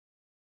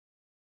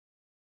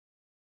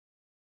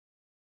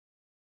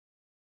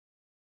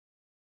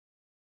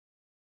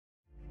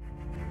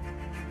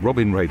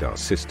Robin radar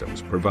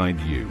systems provide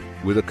you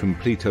with a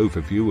complete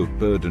overview of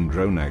bird and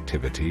drone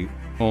activity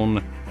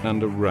on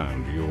and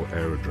around your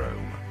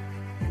aerodrome.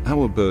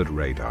 Our bird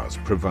radars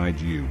provide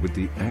you with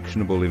the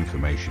actionable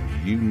information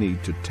you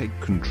need to take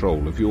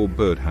control of your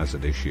bird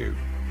hazard issue.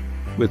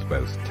 With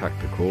both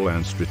tactical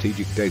and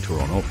strategic data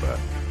on offer,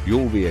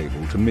 you'll be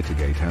able to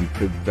mitigate and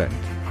prevent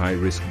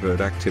high-risk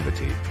bird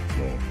activity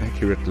more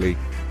accurately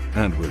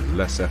and with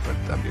less effort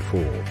than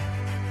before.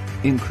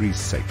 Increase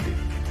safety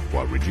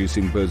while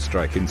reducing bird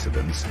strike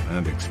incidents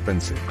and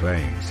expensive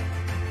claims.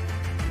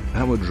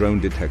 Our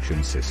drone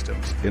detection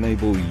systems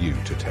enable you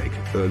to take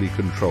early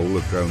control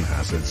of drone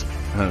hazards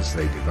as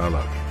they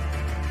develop.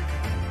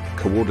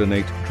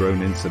 Coordinate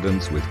drone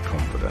incidents with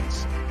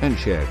confidence and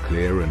share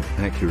clear and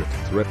accurate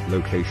threat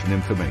location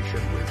information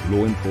with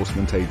law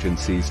enforcement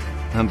agencies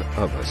and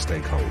other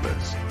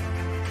stakeholders.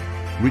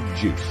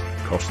 Reduce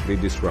costly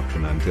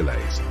disruption and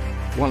delays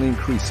while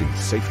increasing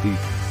safety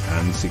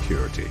and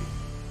security.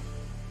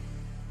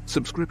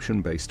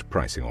 Subscription-based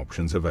pricing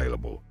options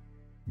available.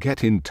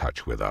 Get in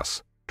touch with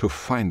us to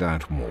find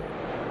out more.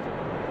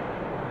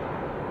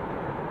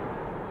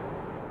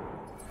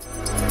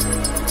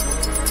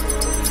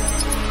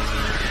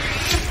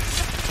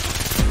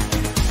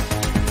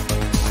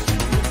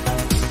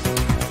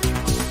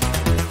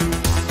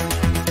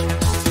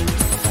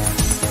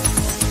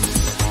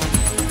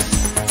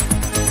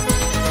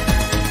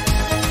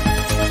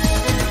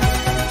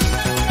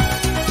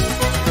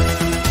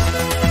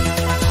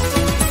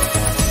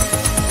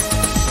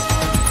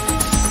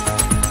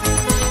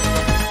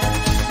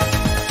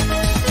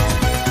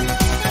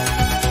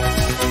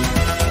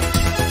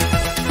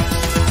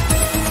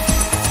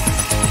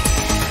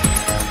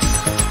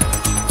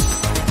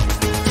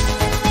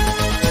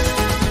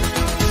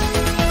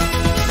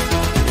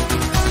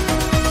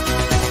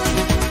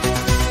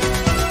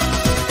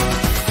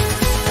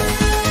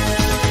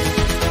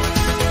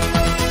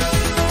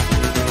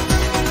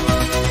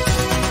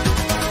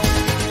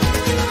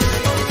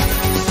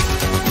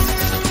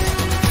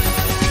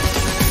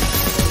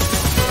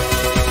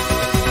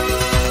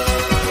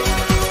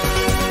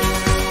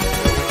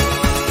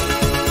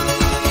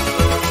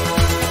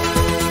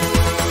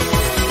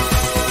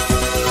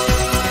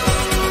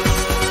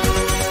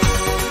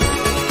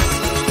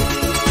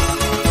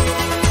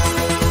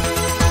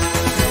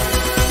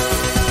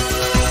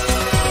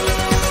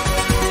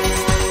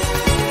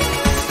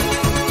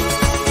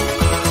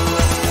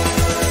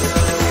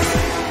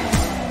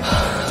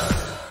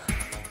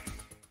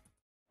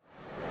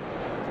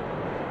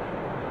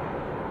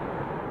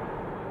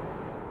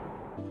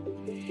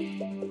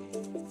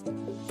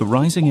 The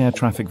rising air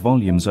traffic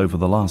volumes over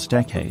the last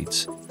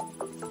decades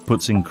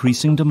puts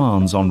increasing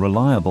demands on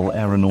reliable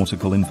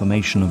aeronautical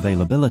information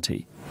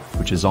availability,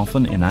 which is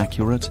often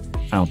inaccurate,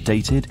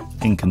 outdated,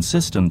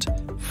 inconsistent,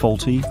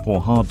 faulty,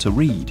 or hard to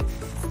read,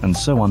 and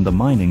so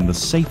undermining the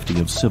safety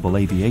of civil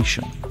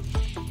aviation.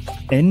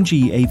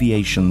 NG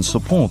Aviation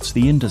supports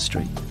the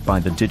industry by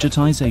the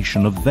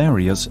digitization of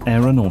various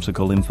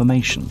aeronautical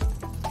information,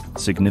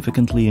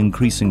 significantly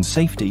increasing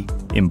safety,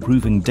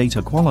 improving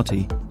data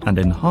quality, and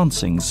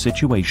enhancing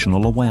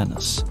situational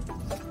awareness.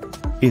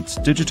 Its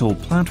digital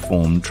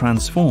platform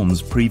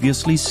transforms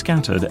previously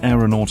scattered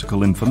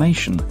aeronautical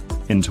information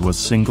into a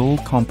single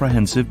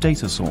comprehensive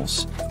data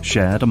source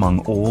shared among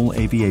all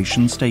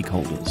aviation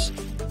stakeholders.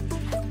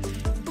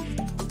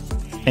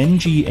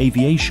 NG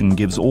Aviation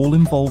gives all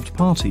involved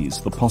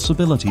parties the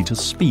possibility to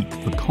speak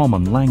the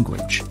common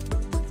language.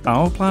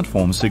 Our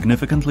platform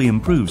significantly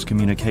improves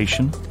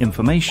communication,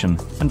 information,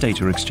 and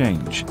data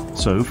exchange.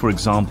 So, for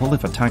example,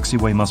 if a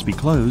taxiway must be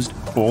closed,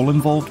 all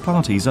involved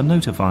parties are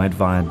notified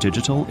via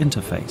digital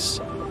interface.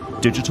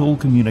 Digital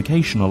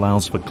communication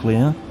allows for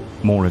clear,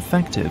 more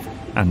effective,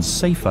 and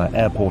safer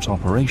airport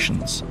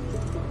operations.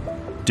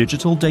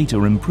 Digital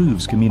data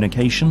improves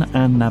communication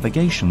and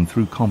navigation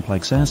through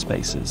complex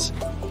airspaces.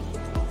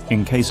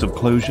 In case of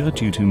closure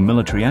due to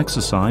military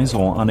exercise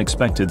or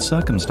unexpected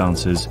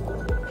circumstances,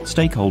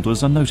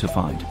 stakeholders are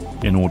notified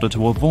in order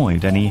to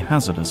avoid any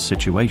hazardous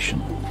situation.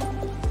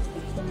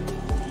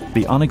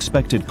 The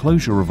unexpected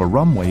closure of a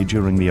runway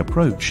during the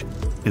approach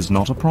is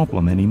not a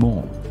problem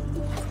anymore.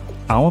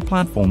 Our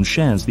platform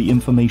shares the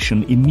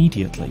information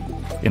immediately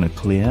in a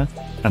clear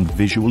and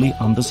visually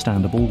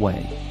understandable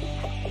way.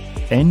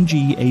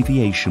 NG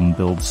Aviation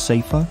builds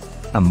safer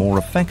and more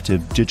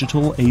effective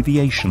digital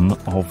aviation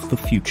of the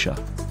future.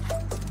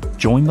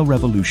 Join the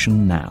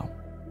revolution now.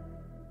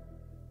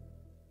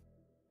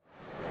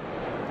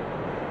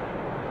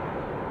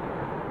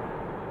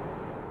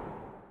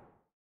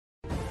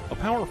 A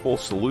powerful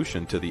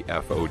solution to the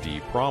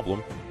FOD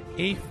problem,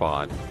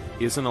 AFOD,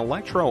 is an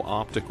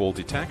electro-optical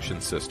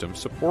detection system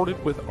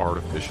supported with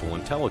artificial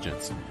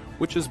intelligence,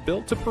 which is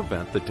built to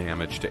prevent the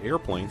damage to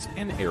airplanes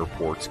and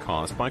airports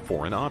caused by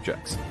foreign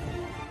objects.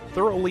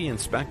 Thoroughly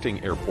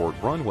inspecting airport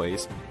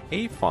runways,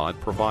 AFOD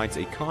provides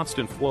a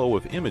constant flow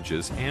of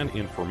images and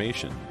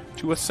information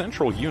to a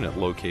central unit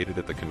located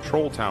at the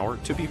control tower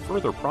to be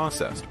further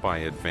processed by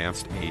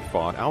advanced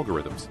AFOD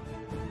algorithms.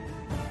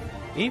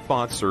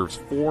 AFOD serves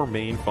four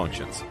main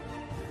functions: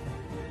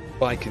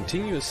 By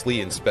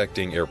continuously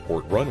inspecting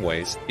airport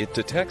runways, it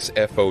detects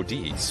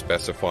FOD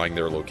specifying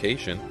their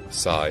location,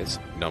 size,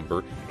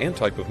 number, and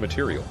type of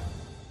material.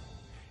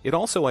 It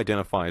also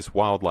identifies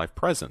wildlife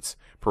presence,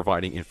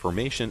 providing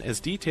information as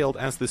detailed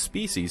as the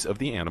species of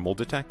the animal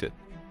detected.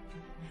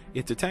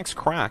 It detects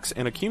cracks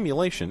and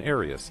accumulation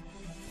areas.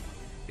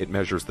 It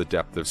measures the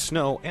depth of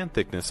snow and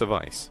thickness of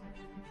ice.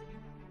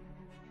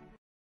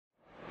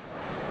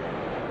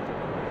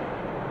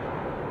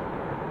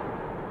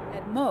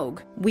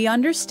 Moog, we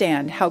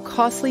understand how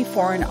costly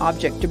foreign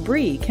object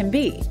debris can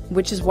be,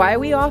 which is why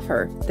we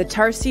offer the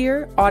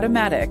Tarsier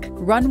Automatic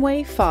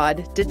Runway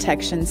FOD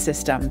Detection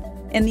System.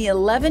 In the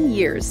 11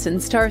 years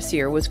since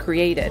Tarsier was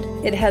created,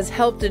 it has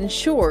helped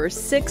ensure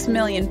 6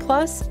 million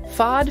plus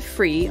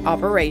FOD-free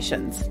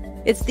operations.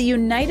 It's the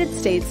United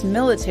States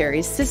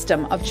military's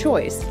system of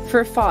choice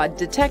for FOD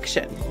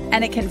detection,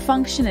 and it can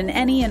function in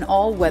any and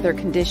all weather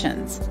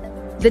conditions.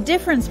 The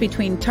difference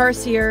between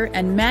Tarsier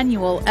and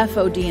manual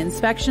FOD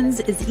inspections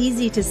is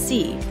easy to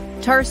see.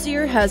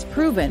 Tarsier has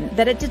proven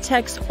that it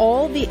detects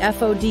all the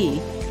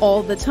FOD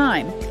all the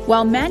time,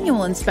 while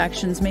manual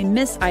inspections may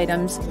miss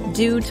items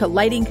due to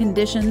lighting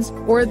conditions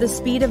or the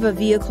speed of a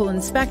vehicle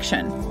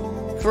inspection.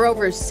 For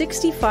over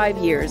 65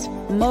 years,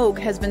 Moog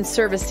has been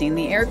servicing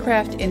the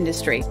aircraft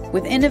industry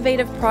with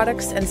innovative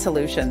products and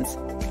solutions.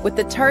 With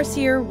the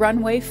Tarsier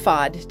Runway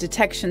FOD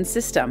Detection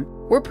System,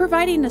 we're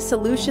providing a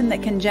solution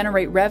that can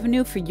generate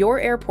revenue for your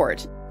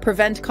airport,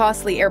 prevent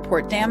costly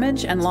airport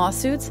damage and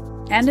lawsuits,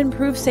 and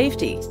improve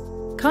safety.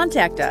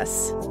 Contact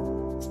us.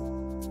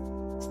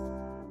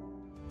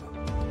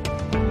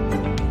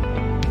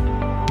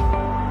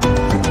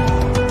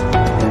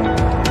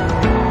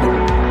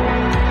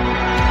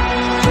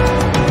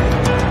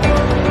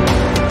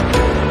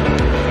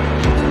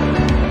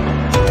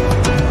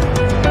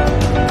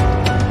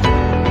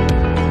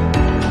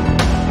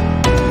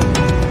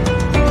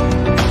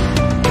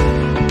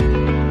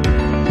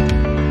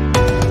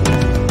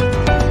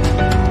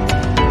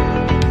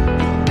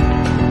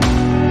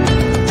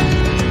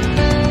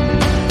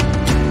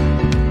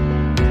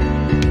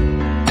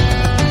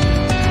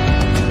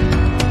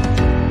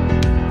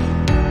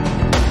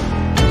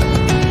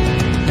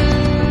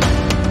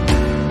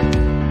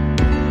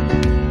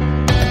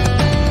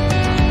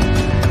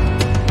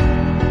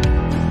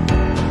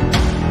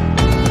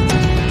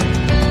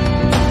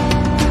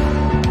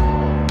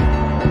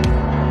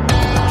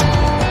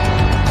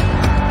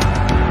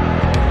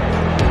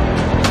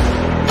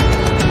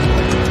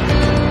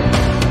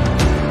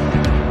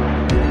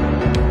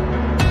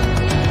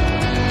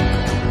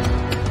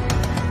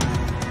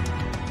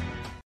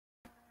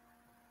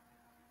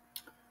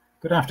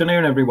 Good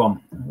afternoon, everyone.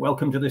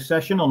 Welcome to this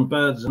session on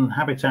birds and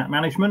habitat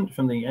management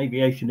from the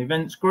Aviation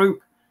Events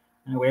Group.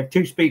 We have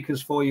two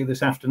speakers for you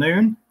this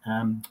afternoon.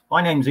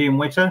 My name's Ian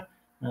Witter,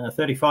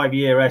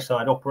 35-year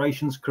airside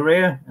operations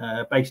career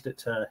based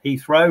at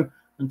Heathrow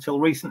until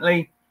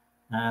recently.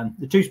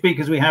 The two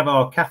speakers we have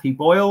are Cathy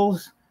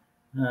Boyles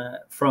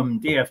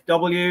from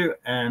DFW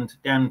and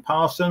Dan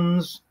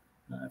Parsons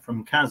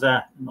from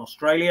CASA in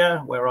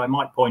Australia, where I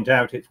might point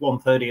out it's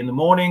 1:30 in the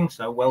morning,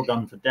 so well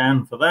done to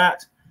Dan for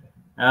that.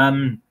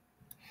 On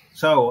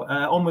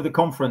with the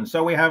conference.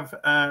 So we have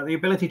the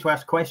ability to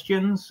ask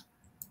questions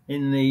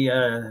in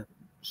the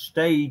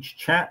stage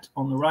chat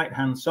on the right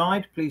hand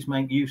side. Please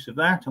make use of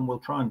that and we'll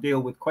try and deal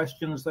with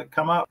questions that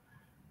come up.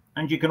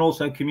 And you can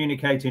also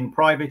communicate in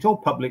private or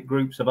public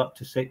groups of up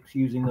to 6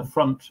 using the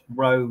front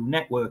row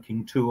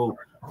networking tool,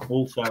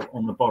 also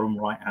on the bottom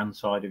right hand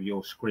side of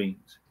your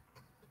screens.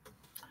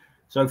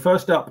 So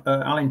first up,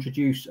 I'll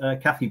introduce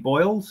Cathy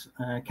Boyles.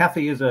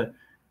 Cathy is a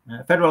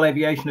Federal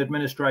Aviation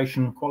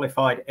Administration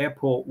qualified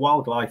airport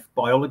wildlife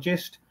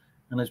biologist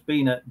and has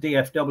been at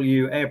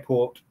DFW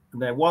Airport,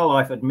 their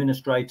wildlife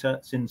administrator,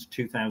 since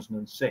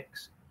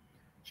 2006.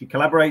 She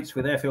collaborates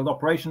with airfield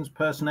operations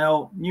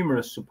personnel,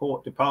 numerous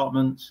support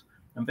departments,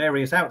 and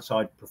various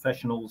outside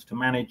professionals to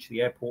manage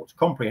the airport's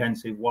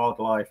comprehensive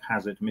wildlife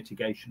hazard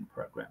mitigation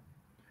program.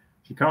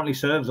 She currently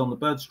serves on the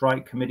Bird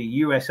Strike Committee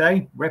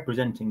USA,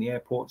 representing the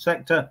airport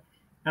sector,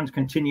 and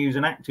continues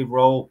an active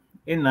role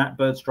in that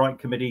Bird Strike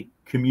Committee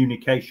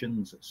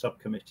Communications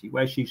Subcommittee,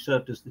 where she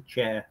served as the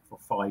chair for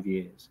 5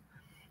 years.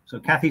 So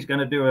Cathy's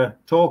going to do a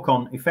talk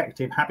on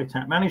effective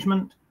habitat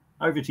management.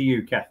 Over to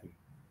you, Cathy.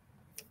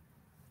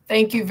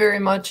 Thank you very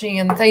much,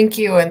 Ian. Thank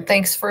you, and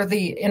thanks for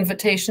the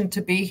invitation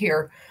to be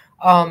here.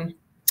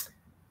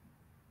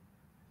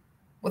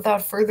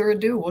 Without further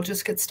ado, we'll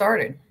just get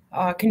started.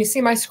 Can you see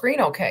my screen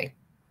okay?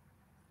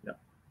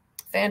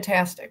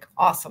 Fantastic.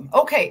 Awesome.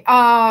 Okay.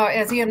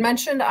 As Ian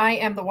mentioned, I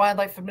am the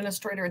wildlife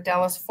administrator at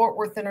Dallas-Fort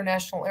Worth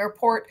International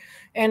Airport,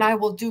 and I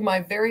will do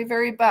my very,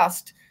 very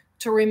best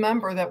to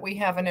remember that we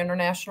have an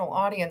international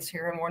audience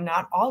here and we're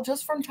not all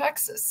just from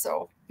Texas.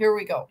 So here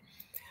we go.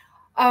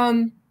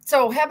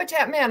 So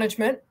habitat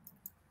management.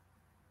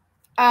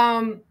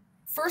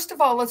 First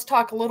of all, let's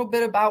talk a little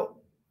bit about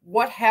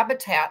what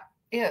habitat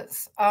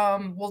is.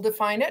 We'll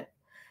define it,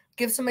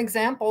 give some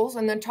examples,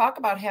 and then talk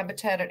about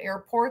habitat at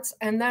airports,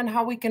 and then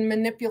how we can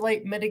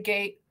manipulate,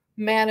 mitigate,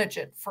 manage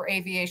it for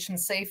aviation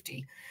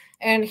safety.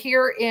 And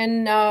here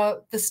in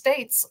the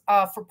States,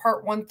 for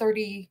Part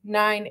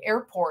 139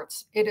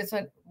 airports, it is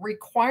a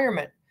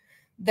requirement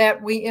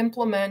that we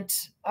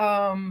implement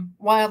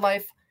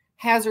wildlife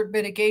hazard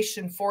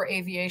mitigation for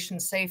aviation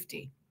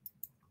safety.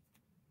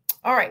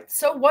 All right,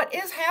 so what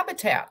is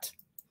habitat?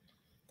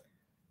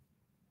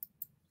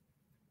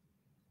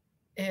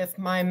 If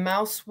my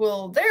mouse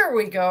will, there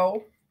we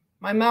go.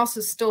 My mouse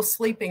is still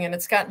sleeping and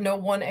it's got no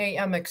 1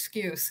 a.m.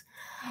 excuse.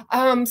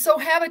 So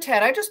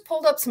habitat, I just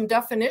pulled up some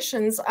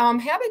definitions.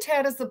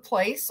 Habitat is the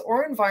place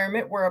or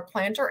environment where a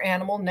plant or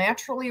animal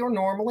naturally or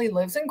normally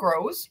lives and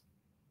grows.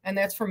 And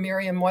that's from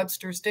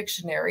Merriam-Webster's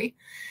dictionary.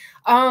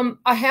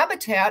 A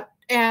habitat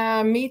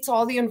meets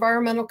all the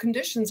environmental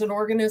conditions an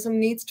organism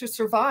needs to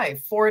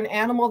survive. For an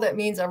animal, that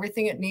means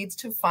everything it needs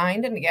to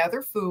find and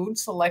gather food,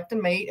 select a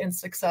mate, and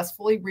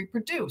successfully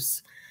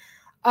reproduce.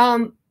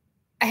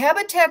 A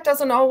habitat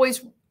doesn't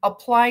always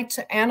apply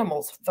to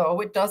animals, though.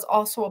 It does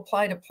also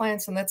apply to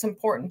plants, and that's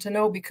important to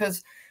know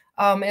because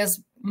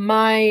as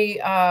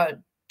my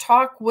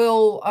talk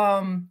will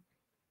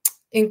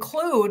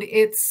include,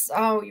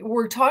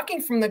 we're talking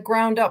from the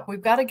ground up.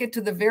 We've got to get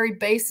to the very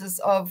basis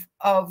of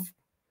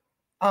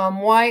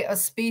why a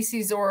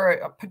species or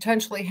a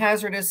potentially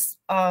hazardous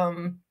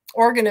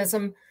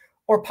organism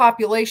or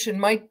population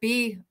might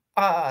be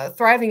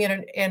thriving in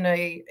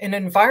an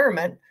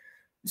environment.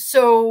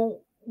 So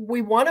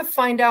we want to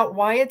find out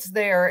why it's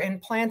there,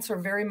 and plants are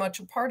very much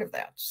a part of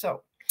that.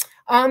 So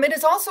it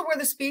is also where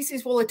the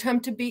species will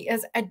attempt to be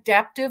as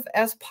adaptive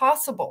as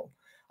possible.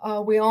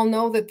 We all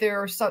know that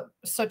there are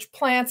such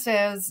plants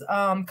as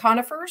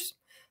conifers.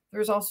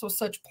 There's also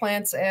such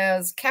plants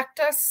as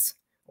cactus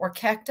or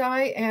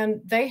cacti,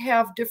 and they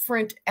have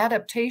different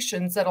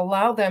adaptations that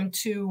allow them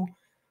to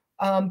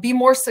be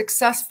more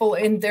successful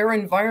in their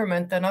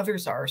environment than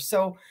others are.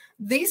 So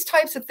these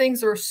types of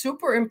things are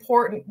super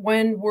important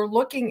when we're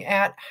looking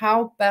at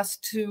how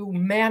best to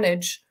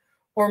manage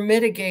or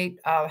mitigate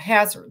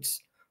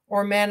hazards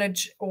or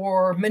manage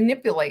or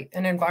manipulate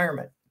an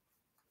environment.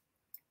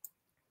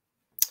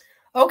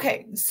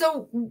 Okay,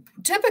 so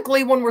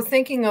typically when we're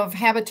thinking of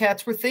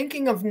habitats, we're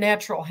thinking of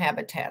natural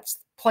habitats,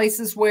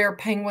 places where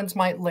penguins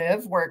might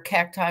live, where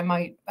cacti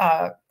might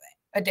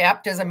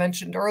adapt, as I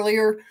mentioned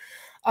earlier.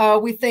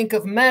 We think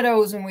of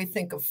meadows and we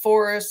think of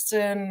forests,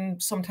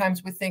 and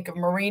sometimes we think of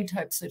marine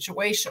type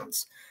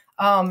situations.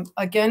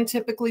 Again,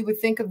 typically we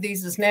think of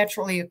these as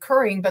naturally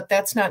occurring, but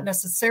that's not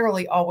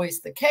necessarily always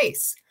the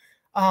case.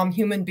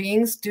 Human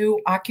beings do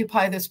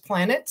occupy this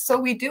planet, so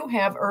we do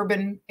have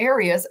urban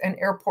areas, and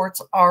airports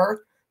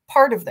are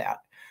part of that.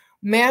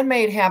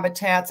 Man-made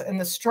habitats and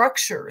the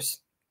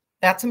structures,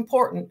 that's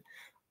important,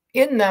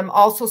 in them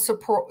also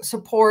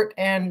support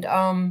and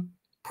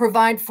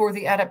provide for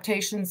the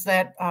adaptations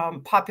that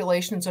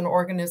populations and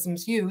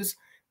organisms use,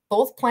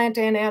 both plant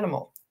and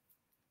animal.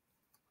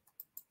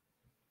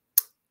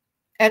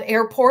 At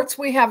airports,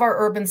 we have our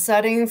urban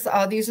settings.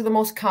 These are the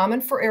most common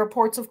for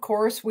airports, of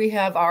course. We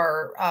have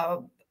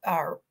our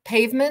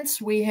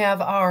pavements. We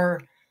have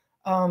our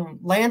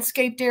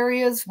landscaped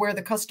areas where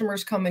the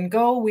customers come and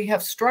go. We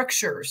have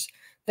structures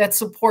that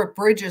support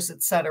bridges,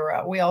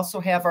 etc. We also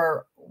have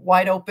our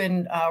wide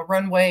open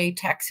runway,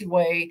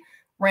 taxiway,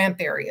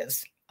 ramp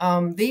areas.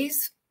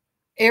 These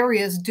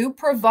areas do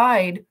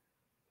provide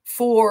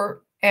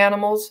for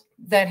animals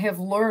that have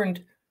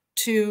learned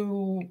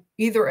to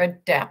either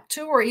adapt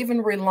to or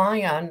even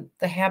rely on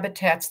the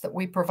habitats that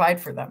we provide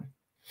for them.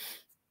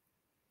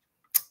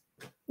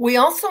 We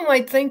also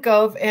might think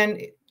of,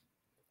 and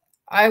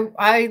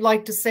I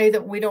like to say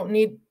that we don't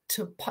need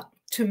to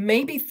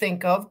maybe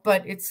think of,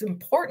 but it's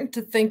important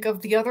to think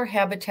of the other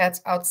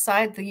habitats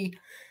outside the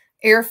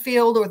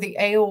airfield or the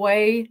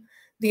AOA,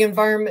 the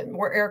environment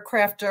where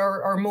aircraft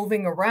are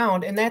moving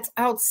around, and that's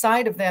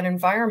outside of that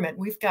environment.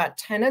 We've got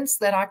tenants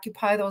that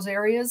occupy those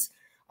areas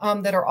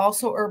that are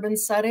also urban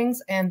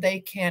settings, and they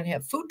can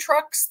have food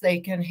trucks, they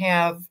can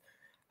have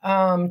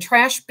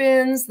trash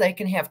bins, they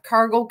can have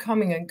cargo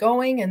coming and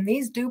going, and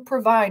these do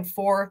provide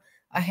for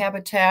a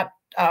habitat,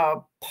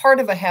 part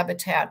of a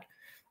habitat,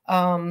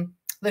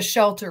 the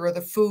shelter or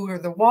the food or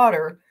the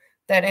water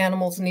that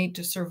animals need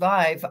to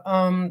survive.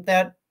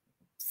 That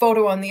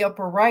photo on the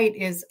upper right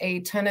is a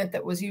tenant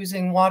that was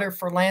using water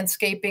for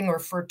landscaping or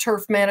for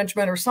turf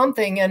management or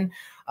something, and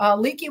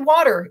leaky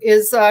water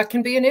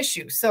can be an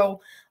issue.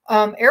 So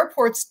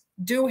airports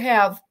do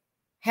have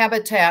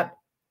habitat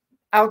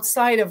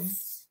outside of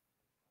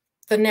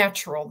the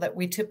natural that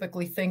we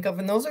typically think of,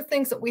 and those are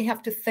things that we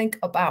have to think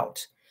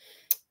about.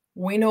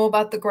 We know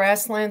about the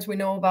grasslands, we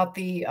know about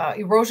the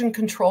erosion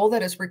control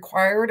that is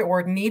required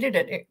or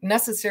needed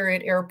necessary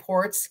at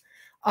airports.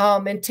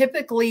 And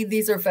typically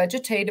these are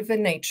vegetative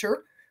in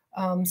nature.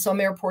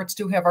 Some airports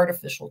do have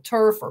artificial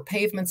turf or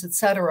pavements,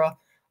 etc.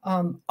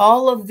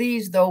 All of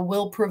these, though,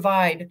 will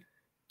provide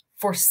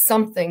for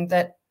something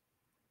that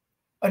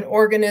an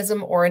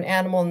organism or an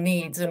animal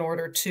needs in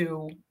order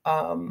to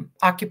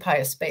occupy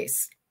a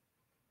space.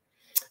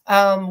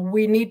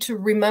 We need to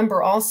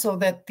remember also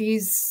that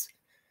these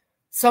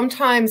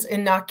sometimes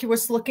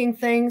innocuous looking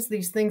things,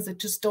 these things that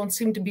just don't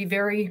seem to be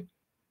very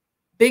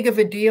big of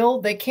a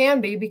deal. They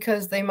can be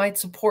because they might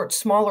support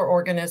smaller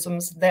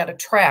organisms that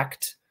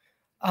attract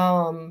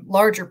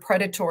larger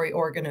predatory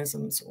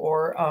organisms,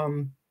 or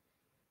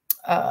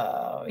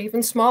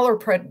even smaller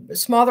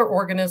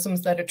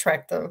organisms that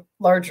attract the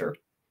larger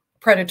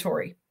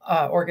predatory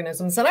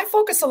organisms. And I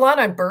focus a lot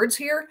on birds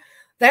here.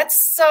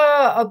 That's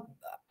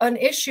an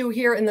issue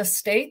here in the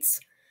States.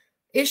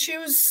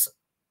 Issues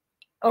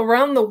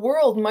around the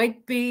world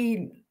might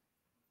be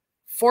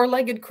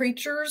four-legged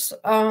creatures,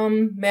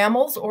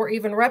 mammals, or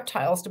even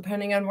reptiles,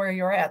 depending on where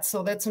you're at.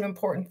 So that's an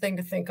important thing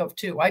to think of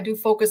too. I do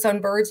focus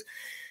on birds.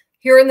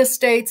 Here in the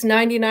States,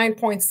 99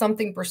 point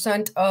something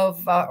percent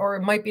of, or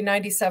it might be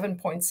 97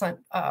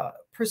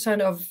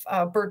 percent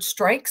of bird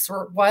strikes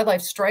or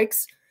wildlife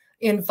strikes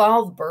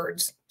involve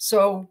birds.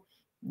 So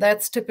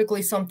that's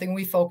typically something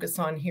we focus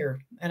on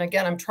here. And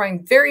again, I'm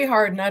trying very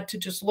hard not to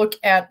just look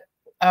at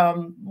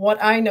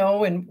what I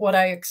know and what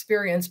I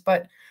experience,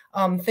 but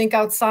think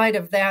outside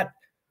of that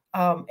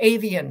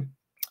avian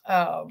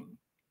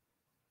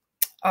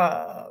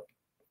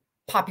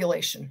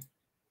population.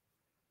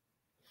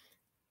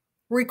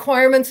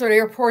 Requirements at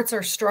airports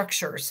are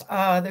structures.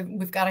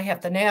 We've got to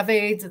have the nav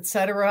aids, et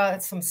cetera,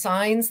 some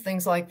signs,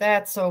 things like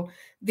that. So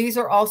these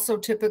are also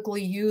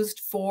typically used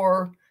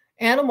for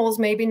animals,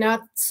 maybe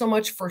not so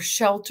much for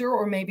shelter,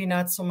 or maybe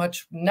not so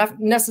much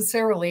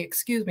necessarily,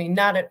 excuse me,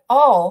 not at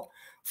all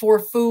for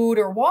food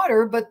or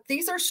water, but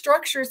these are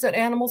structures that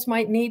animals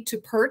might need to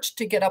perch,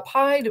 to get up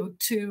high,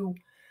 to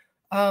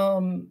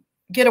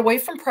get away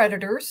from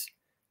predators,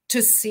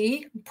 to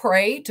see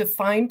prey, to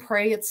find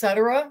prey,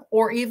 etc.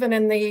 Or even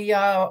in the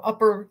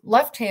upper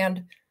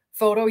left-hand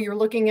photo, you're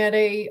looking at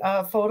a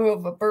photo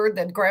of a bird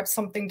that grabbed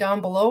something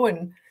down below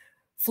and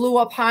flew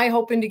up high,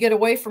 hoping to get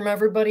away from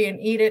everybody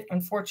and eat it.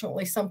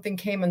 Unfortunately, something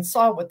came and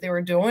saw what they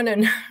were doing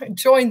and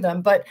joined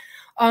them. But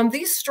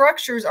these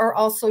structures are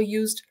also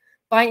used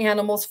by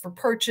animals for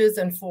perches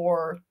and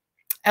for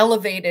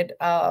elevated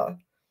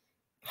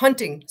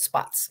hunting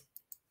spots.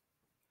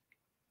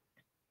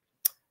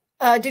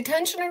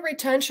 Detention and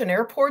retention.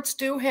 Airports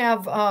do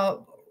have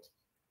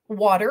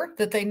water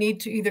that they need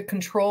to either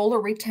control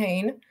or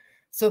retain.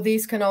 So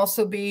these can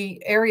also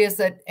be areas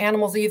that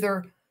animals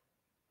either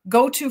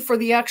go to for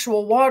the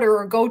actual water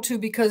or go to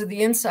because of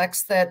the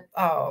insects that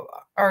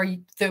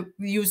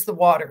use the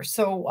water.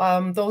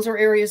 So those are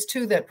areas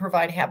too that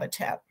provide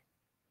habitat.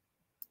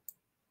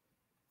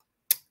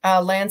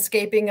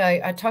 Landscaping,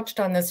 I touched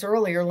on this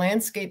earlier.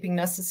 Landscaping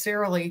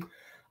necessarily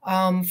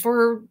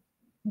for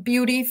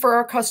beauty for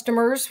our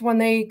customers when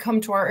they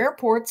come to our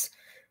airports,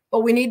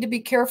 but we need to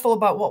be careful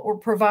about what we're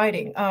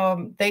providing.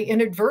 They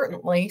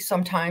inadvertently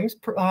sometimes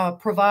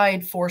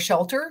provide for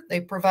shelter. They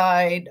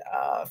provide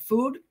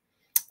food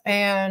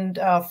and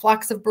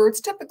flocks of birds,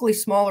 typically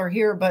smaller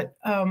here, but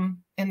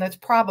and that's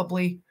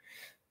probably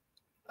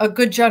a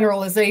good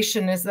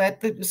generalization, is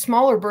that the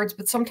smaller birds,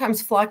 but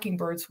sometimes flocking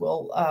birds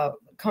will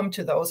come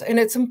to those. And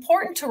it's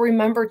important to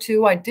remember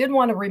too, I did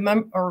want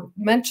to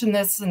mention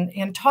this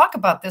and talk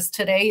about this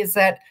today, is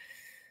that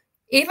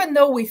even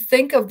though we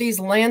think of these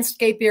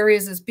landscape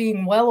areas as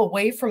being well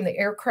away from the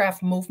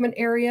aircraft movement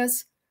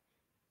areas,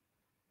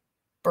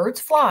 birds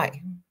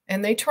fly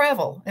and they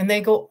travel and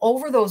they go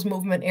over those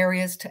movement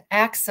areas to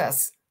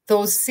access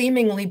those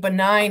seemingly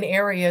benign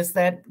areas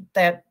that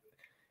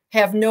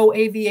have no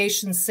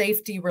aviation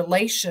safety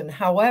relation.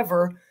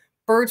 However,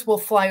 birds will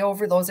fly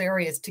over those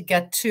areas to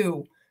get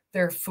to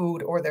their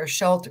food or their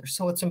shelter.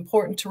 So it's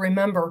important to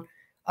remember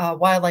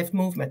wildlife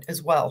movement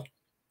as well.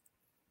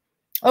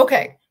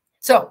 Okay,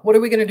 so what are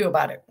we going to do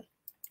about it?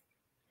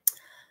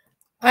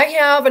 I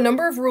have a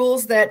number of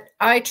rules that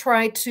I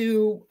try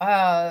to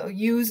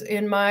use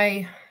in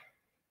my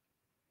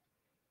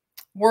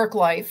work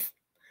life.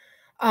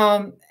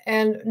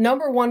 And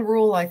number one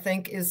rule, I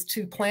think, is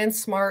to plan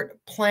smart,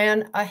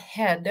 plan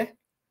ahead,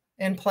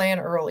 and plan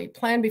early.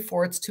 Plan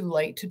before it's too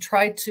late, to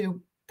try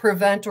to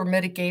prevent or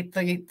mitigate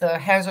the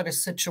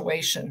hazardous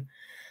situation.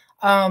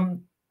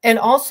 And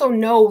also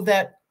know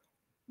that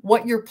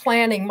what you're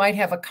planning might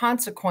have a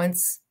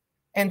consequence,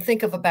 and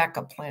think of a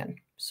backup plan.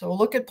 So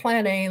look at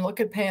plan A, look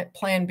at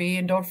plan B,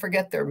 and don't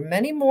forget there are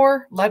many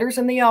more letters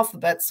in the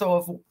alphabet. So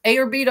if A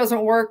or B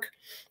doesn't work,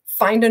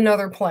 find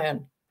another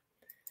plan.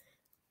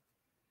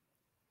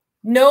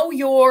 Know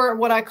your,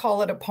 what I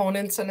call it,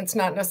 opponents, and it's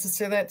not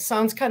necessarily, that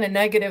sounds kind of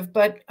negative,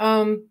 but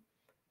know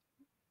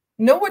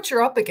what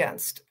you're up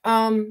against.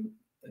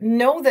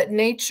 Know that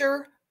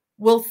nature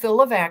will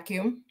fill a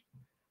vacuum.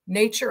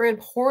 Nature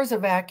abhors a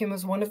vacuum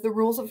is one of the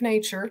rules of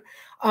nature.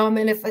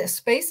 And if a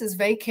space is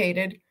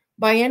vacated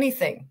by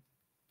anything,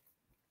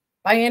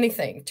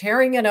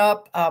 tearing it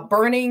up,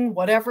 burning,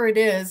 whatever it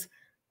is,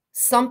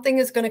 something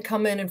is going to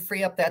come in and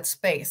free up that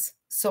space.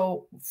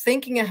 So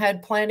thinking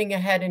ahead, planning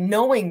ahead, and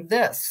knowing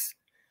this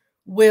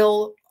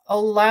will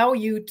allow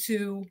you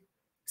to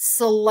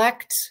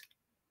select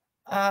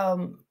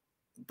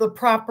the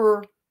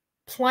proper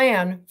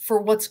plan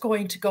for what's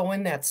going to go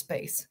in that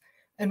space.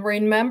 And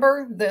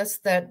remember this,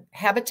 that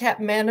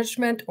habitat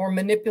management or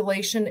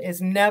manipulation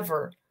is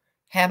never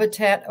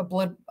habitat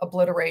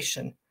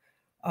obliteration.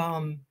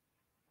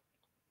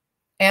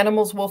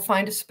 Animals will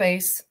find a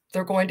space.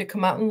 They're going to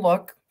come out and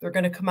look. They're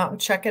going to come out and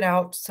check it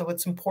out. So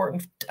it's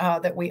important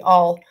that we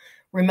all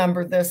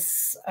remember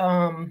this,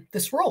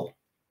 this rule.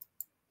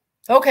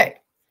 Okay.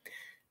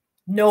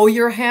 Know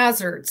your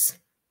hazards,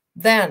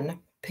 then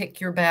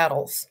pick your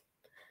battles.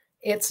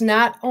 It's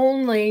not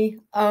only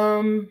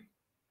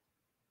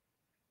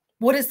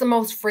what is the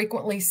most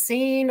frequently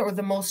seen or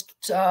the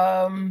most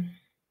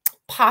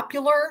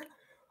popular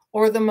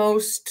or the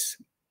most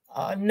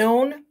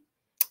known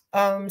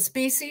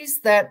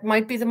species that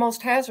might be the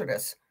most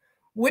hazardous.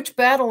 Which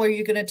battle are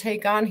you going to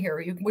take on here?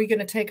 Are we going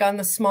to take on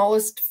the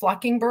smallest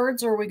flocking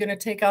birds, or are we going to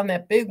take on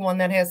that big one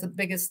that has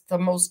the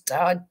most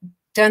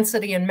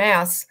density and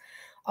mass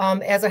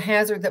as a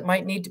hazard that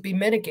might need to be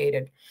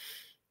mitigated?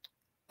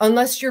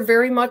 Unless you're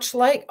very much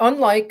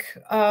unlike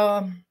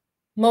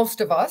most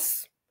of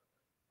us,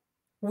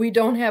 we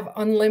don't have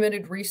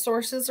unlimited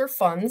resources or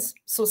funds.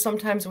 So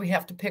sometimes we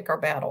have to pick our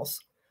battles.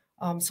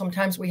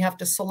 Sometimes we have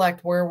to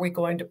select where we're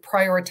going to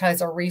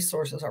prioritize our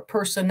resources, our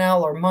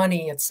personnel, our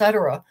money,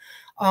 etc.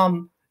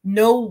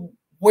 Know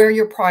where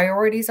your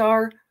priorities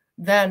are,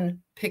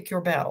 then pick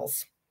your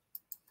battles.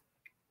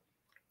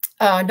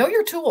 Know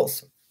your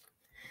tools.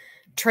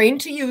 Train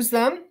to use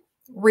them.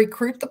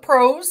 Recruit the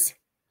pros.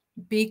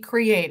 Be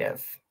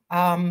creative.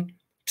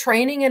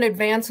 Training in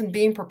advance and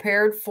being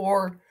prepared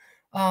for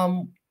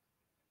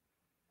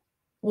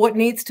what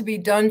needs to be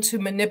done to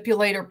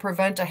manipulate or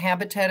prevent a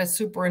habitat is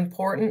super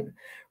important.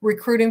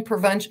 Recruiting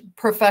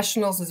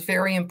professionals is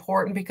very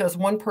important because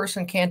one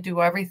person can't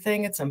do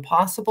everything. It's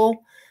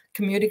impossible.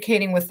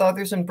 Communicating with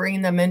others and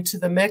bringing them into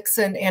the mix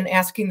and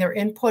asking their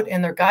input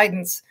and their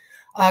guidance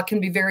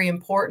can be very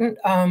important.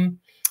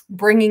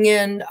 Bringing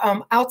in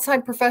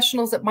outside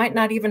professionals that might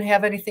not even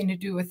have anything to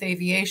do with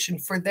aviation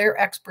for their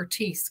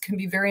expertise can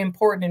be very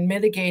important in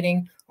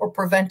mitigating or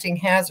preventing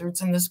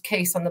hazards. In this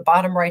case, on the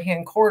bottom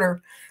right-hand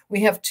corner, we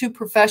have two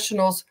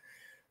professionals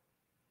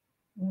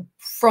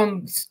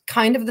from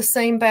kind of the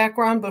same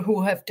background, but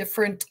who have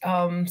different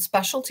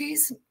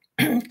specialties,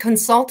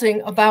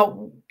 consulting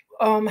about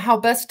how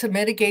best to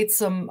mitigate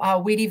some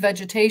weedy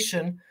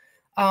vegetation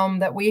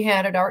that we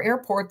had at our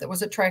airport that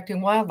was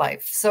attracting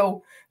wildlife.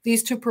 So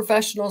these two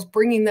professionals,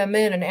 bringing them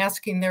in and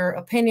asking their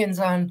opinions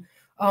on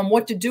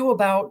what to do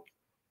about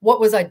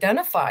what was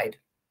identified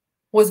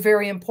was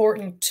very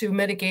important to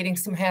mitigating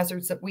some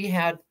hazards that we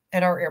had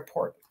at our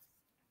airport.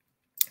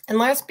 And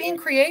last, being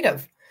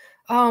creative.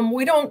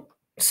 We don't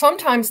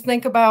sometimes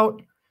think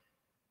about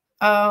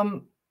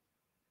the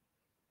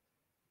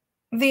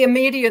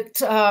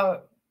immediate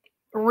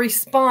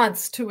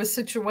response to a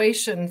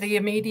situation, the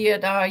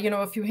immediate,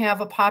 if you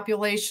have a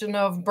population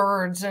of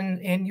birds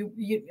and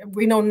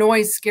we know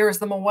noise scares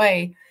them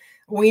away.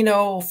 We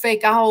know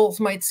fake owls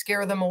might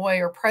scare them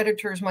away or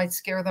predators might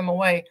scare them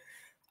away.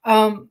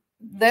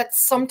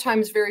 That's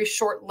sometimes very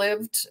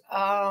short-lived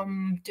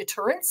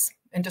deterrence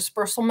and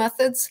dispersal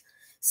methods.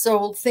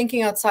 So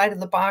thinking outside of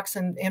the box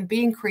and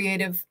being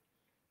creative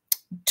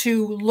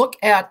to look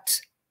at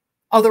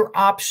other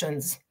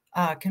options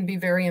can be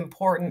very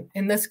important.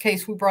 In this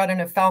case, we brought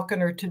in a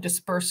falconer to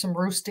disperse some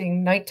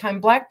roosting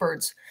nighttime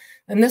blackbirds.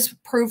 And this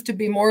proved to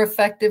be more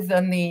effective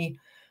than the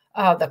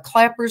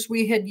clappers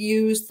we had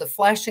used, the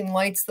flashing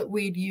lights that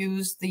we'd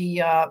used,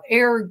 the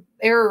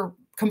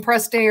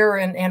compressed air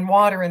and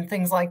water and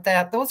things like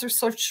that. Those are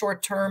so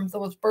short term.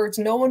 Those birds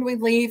know when we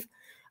leave.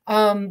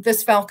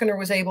 This falconer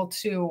was able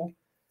to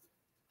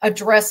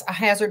address a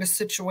hazardous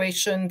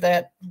situation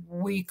that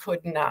we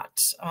could not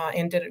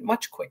and did it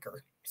much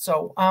quicker.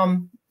 So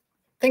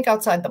think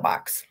outside the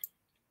box.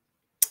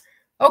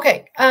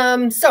 Okay,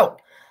 so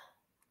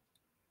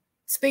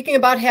speaking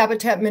about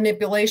habitat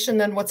manipulation,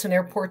 then what's an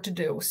airport to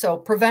do? So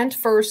prevent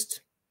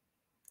first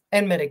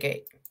and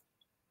mitigate.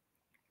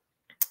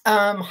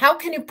 How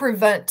can you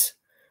prevent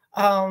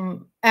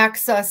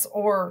access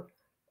or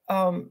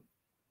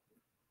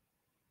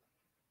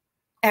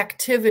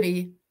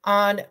activity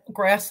on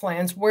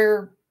grasslands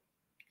where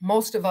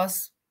most of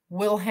us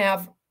will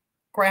have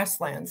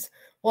grasslands?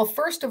 Well,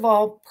 first of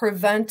all,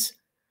 prevent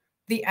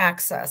the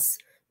access.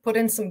 Put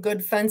in some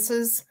good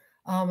fences.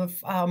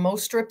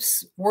 Most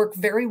strips work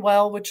very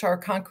well, which are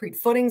concrete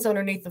footings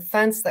underneath the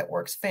fence. That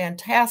works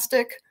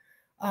fantastic.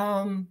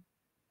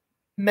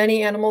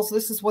 Many animals,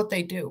 this is what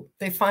they do.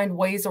 They find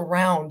ways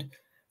around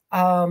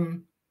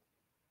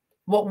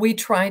what we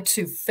try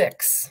to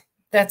fix.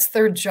 That's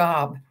their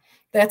job.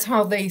 That's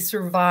how they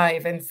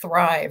survive and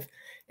thrive,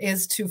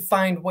 is to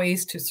find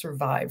ways to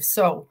survive.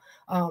 So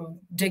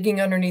digging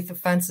underneath the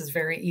fence is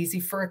very easy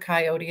for a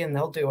coyote, and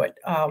they'll do it.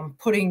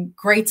 Putting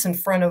grates in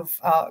front of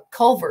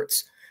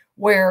culverts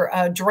where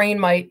a drain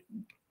might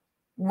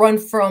run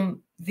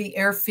from the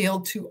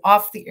airfield to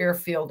off the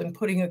airfield, and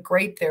putting a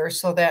grate there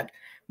so that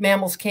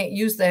mammals can't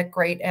use that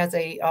grate as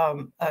a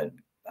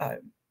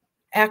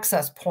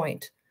access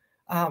point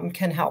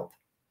can help.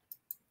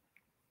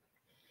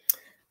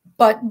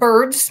 But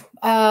birds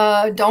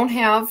don't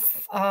have,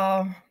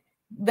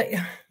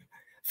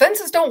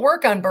 fences don't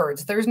work on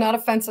birds. There's not a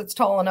fence that's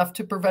tall enough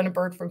to prevent a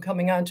bird from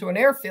coming onto an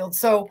airfield.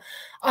 So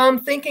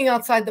thinking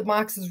outside the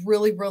box is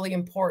really, really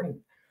important.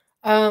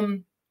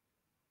 On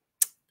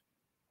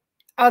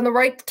the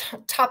right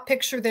top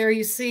picture there,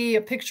 you see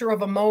a picture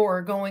of a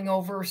mower going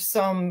over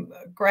some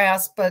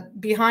grass,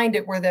 but behind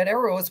it where that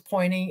arrow is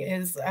pointing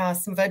is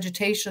some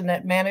vegetation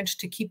that managed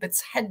to keep its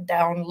head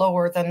down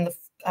lower than the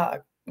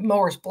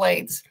mower's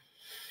blades.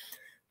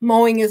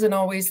 Mowing isn't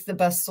always the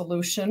best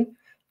solution.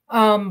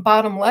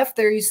 Bottom left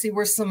there, you see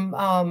where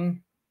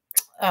some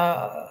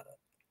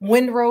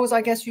windrows,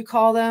 I guess you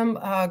call them,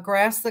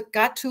 grass that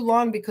got too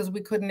long because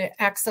we couldn't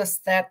access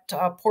that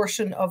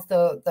portion of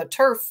the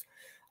turf.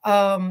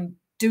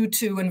 Due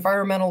to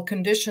environmental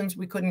conditions,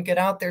 we couldn't get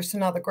out there. So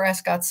now the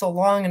grass got so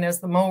long, and as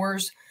the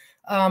mowers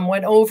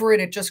went over it,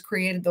 it just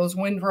created those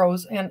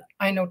windrows. And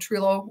I know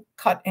Trello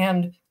Cut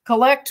and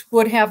Collect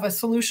would have a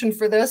solution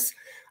for this.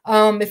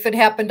 If it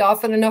happened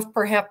often enough,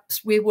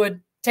 perhaps we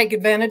would take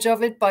advantage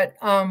of it, but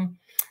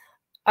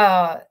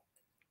not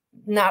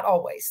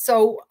always.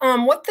 So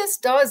what this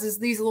does is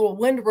these little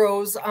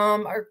windrows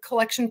are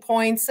collection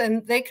points,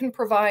 and they can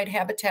provide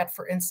habitat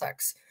for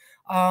insects.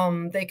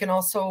 They can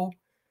also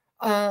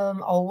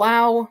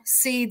allow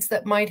seeds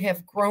that might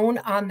have grown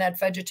on that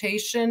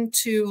vegetation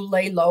to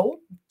lay low,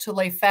 to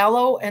lay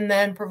fallow, and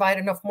then provide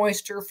enough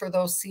moisture for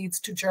those seeds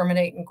to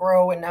germinate and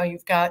grow. And now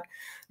you've got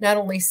not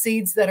only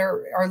seeds that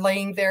are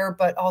laying there,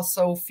 but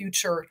also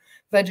future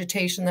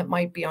vegetation that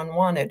might be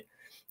unwanted.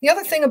 The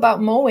other thing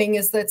about mowing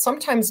is that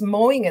sometimes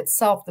mowing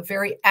itself, the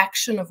very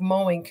action of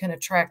mowing, can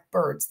attract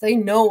birds. They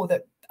know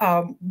that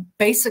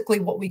basically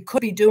what we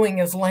could be doing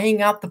is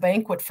laying out the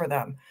banquet for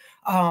them.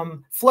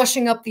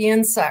 Flushing up the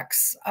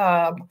insects,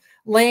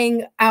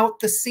 laying out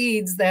the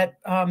seeds that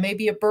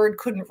maybe a bird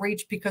couldn't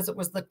reach because it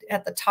was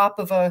at the top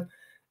of a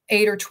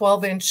 8 or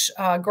 12-inch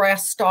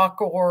grass stalk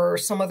or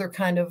some other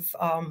kind of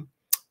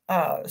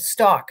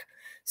stalk.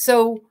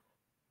 So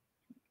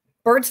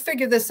birds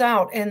figure this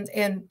out,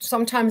 and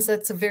sometimes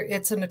it's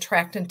an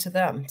attractant to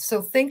them.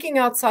 So thinking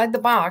outside the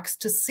box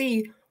to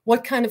see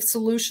what kind of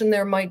solution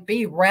there might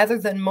be rather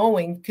than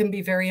mowing can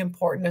be very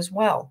important as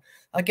well.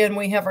 Again,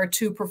 we have our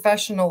two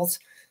professionals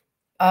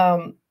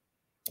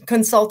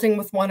consulting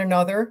with one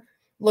another,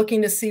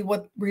 looking to see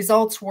what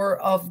results were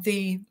of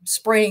the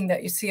spraying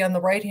that you see on the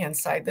right-hand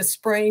side. The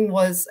spraying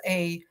was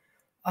a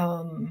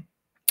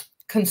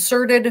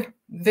concerted,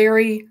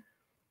 very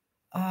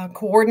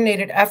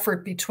coordinated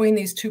effort between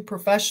these two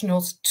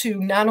professionals to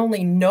not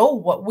only know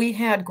what we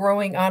had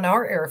growing on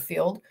our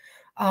airfield.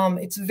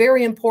 It's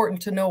very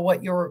important to know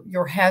what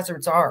your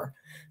hazards are.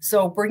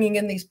 So bringing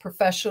in these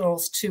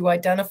professionals to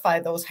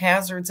identify those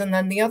hazards, and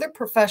then the other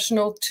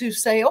professional to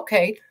say,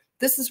 okay,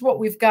 this is what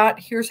we've got.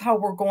 Here's how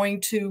we're going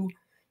to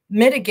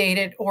mitigate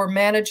it or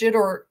manage it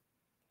or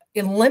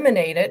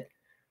eliminate it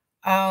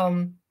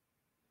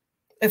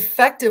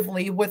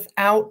effectively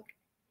without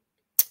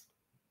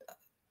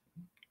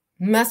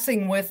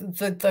messing with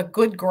the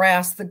good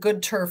grass, the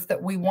good turf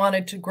that we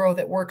wanted to grow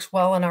that works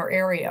well in our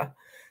area.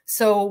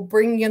 So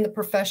bringing in the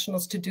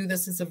professionals to do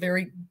this is a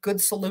very good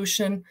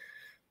solution.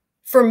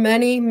 For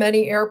many,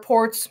 many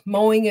airports,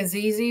 mowing is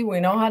easy. We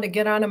know how to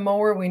get on a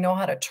mower. We know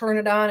how to turn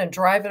it on and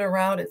drive it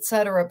around,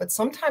 etc. But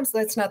sometimes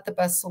that's not the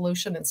best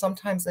solution. And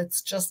sometimes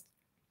it's just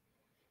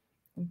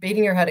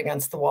beating your head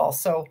against the wall.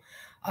 So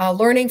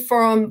learning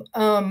from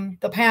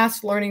the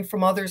past, learning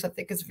from others, I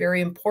think is very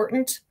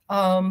important,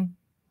 and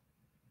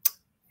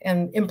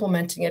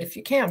implementing it if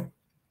you can.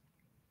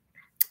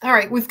 All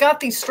right, we've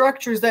got these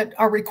structures that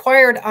are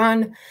required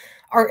on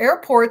our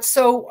airports.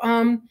 So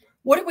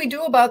what do we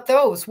do about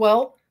those?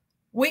 Well,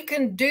 we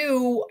can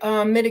do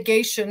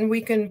mitigation.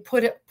 We can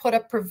put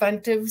up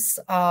preventives,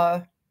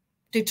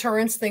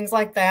 deterrents, things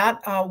like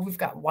that. We've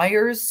got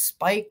wires,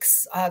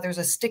 spikes. There's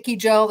a sticky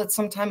gel that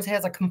sometimes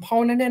has a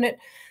component in it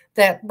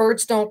that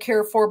birds don't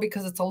care for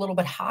because it's a little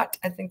bit hot.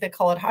 I think they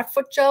call it hot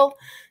foot gel.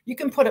 You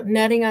can put up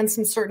netting on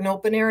some certain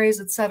open areas,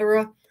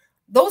 etc.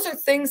 Those are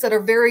things that are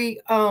very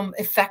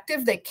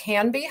effective. They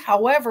can be.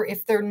 However,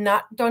 if they're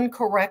not done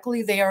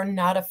correctly, they are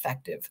not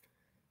effective.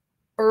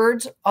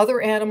 Birds,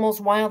 other animals,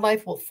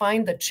 wildlife will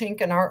find the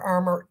chink in our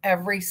armor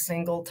every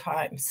single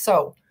time.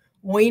 So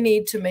we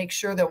need to make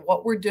sure that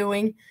what we're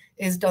doing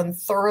is done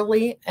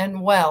thoroughly and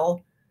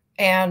well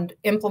and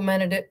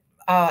implemented it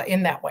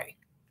in that way.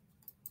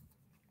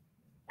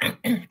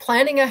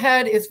 Planning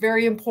ahead is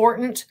very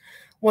important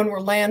when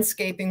we're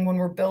landscaping, when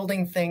we're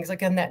building things.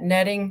 Again, that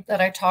netting that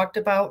I talked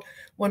about,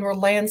 when we're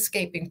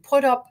landscaping,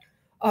 put up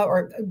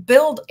or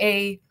build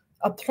a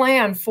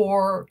plan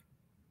for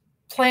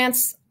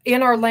plants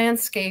in our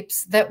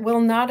landscapes that will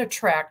not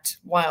attract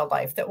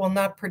wildlife, that will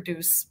not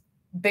produce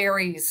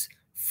berries,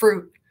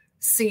 fruit,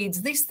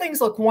 seeds. These things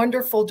look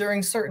wonderful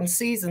during certain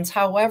seasons.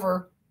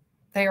 However,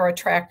 they are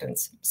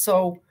attractants.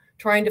 So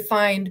trying to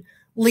find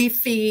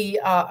leafy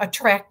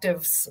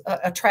attractants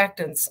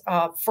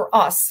for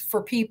us,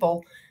 for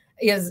people,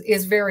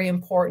 is very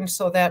important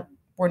so that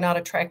we're not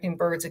attracting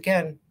birds.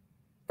 Again,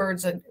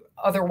 birds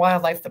other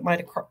wildlife that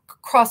might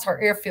cross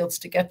our airfields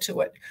to get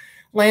to it.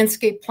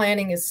 Landscape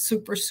planning is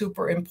super,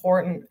 super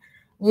important.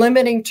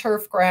 Limiting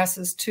turf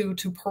grasses to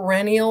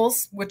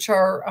perennials, which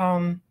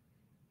are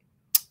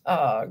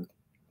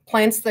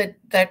plants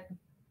that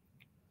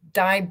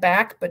die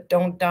back but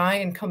don't die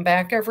and come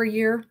back every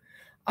year.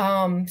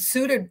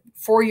 Suited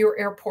for your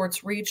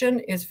airport's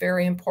region is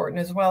very important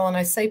as well. And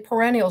I say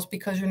perennials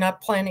because you're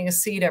not planting a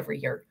seed every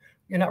year.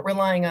 You're not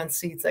relying on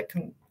seeds that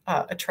can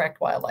attract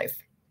wildlife.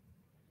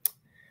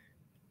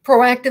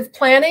 Proactive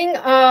planning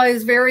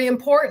is very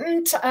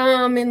important.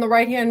 In the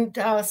right-hand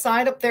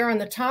side up there on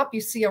the top, you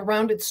see a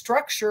rounded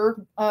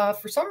structure.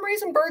 For some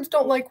reason, birds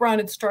don't like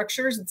rounded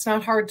structures. It's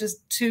not hard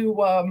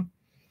to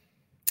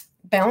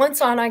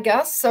balance on, I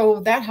guess.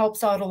 So that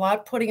helps out a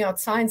lot. Putting out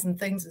signs and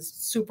things is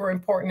super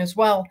important as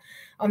well.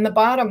 On the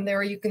bottom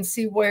there, you can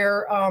see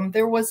where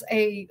there was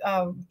a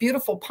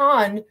beautiful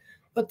pond,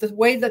 but the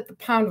way that the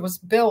pond was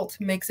built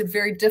makes it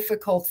very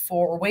difficult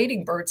for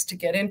wading birds to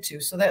get into.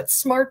 So that's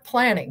smart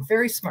planning,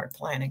 very smart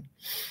planning.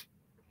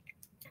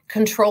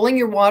 Controlling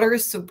your water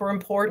is super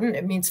important.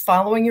 It means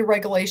following your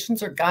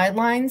regulations or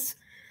guidelines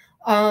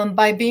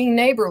by being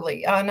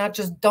neighborly, not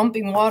just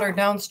dumping water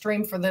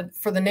downstream for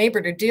the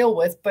neighbor to deal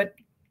with, but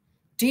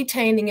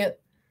detaining it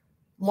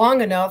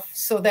long enough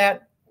so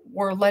that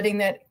we're letting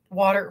that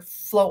water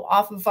flow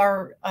off of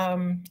our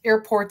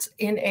airports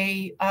in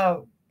a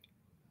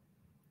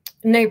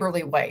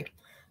neighborly way,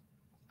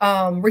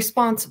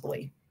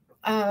 responsibly.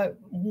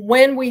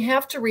 When we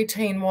have to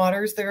retain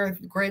waters, there are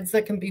grids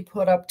that can be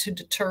put up to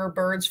deter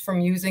birds from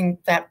using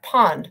that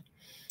pond.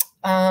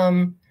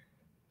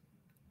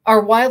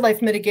 Our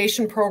wildlife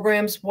mitigation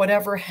programs,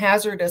 whatever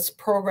hazardous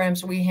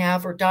programs we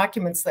have or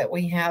documents that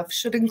we have,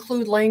 should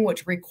include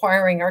language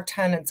requiring our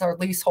tenants, our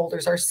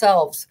leaseholders,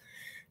 ourselves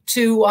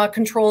to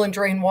control and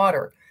drain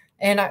water.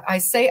 And I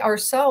say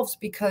ourselves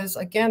because,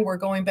 again, we're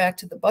going back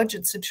to the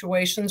budget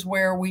situations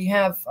where we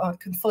have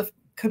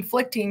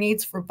conflicting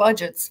needs for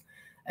budgets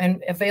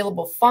and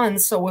available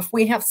funds. So if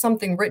we have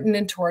something written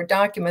into our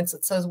documents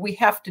that says we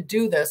have to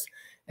do this,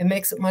 it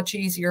makes it much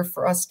easier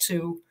for us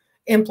to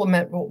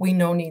implement what we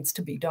know needs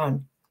to be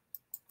done.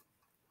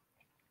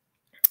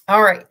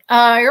 All right,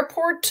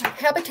 airport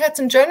habitats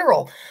in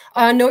general.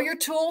 Know your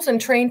tools and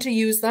train to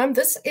use them.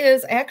 This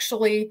is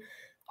actually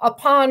a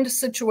pond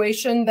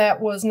situation that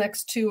was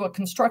next to a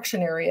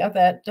construction area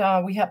that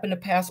we happened to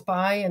pass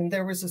by, and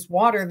there was this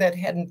water that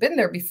hadn't been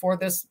there before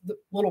this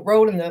little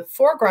road in the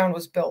foreground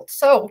was built.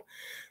 So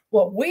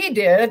what we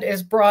did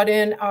is brought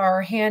in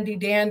our handy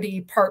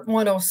dandy Part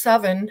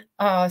 107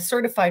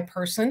 certified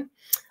person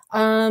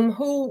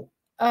who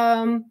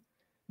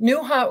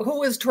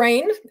was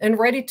trained and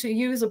ready to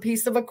use a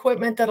piece of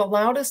equipment that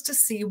allowed us to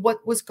see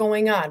what was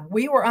going on.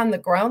 We were on the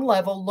ground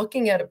level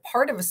looking at a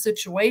part of a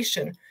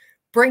situation.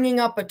 Bringing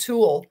up a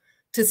tool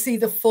to see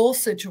the full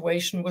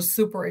situation was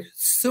super,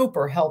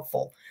 super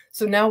helpful.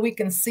 So now we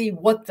can see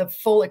what the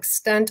full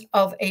extent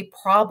of a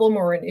problem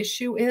or an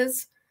issue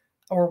is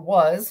or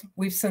was.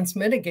 We've since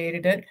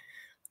mitigated it.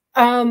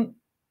 And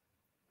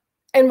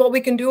what we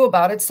can do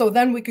about it. So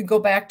then we could go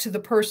back to the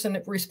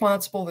person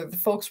responsible or the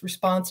folks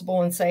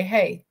responsible and say,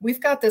 hey, we've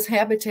got this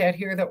habitat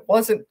here that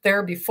wasn't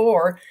there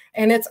before.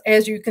 And it's,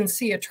 as you can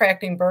see,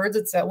 attracting birds.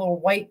 It's that little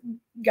white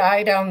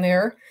guy down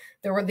there.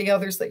 There were the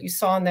others that you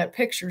saw in that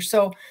picture.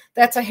 So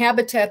that's a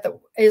habitat that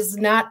is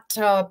not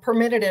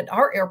permitted at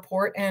our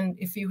airport. And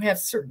if you have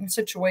certain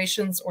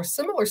situations or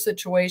similar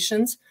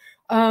situations,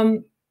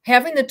 having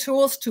the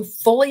tools to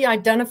fully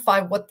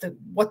identify what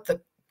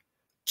the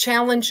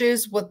challenge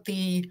is, what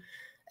the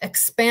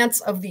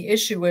expanse of the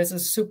issue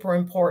is super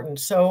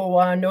important.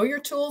 So know your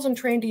tools and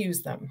train to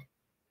use them.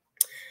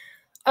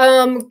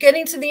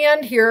 Getting to the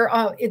end here,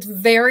 it's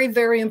very,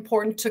 very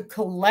important to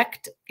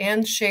collect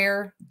and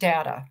share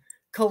data.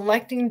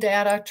 Collecting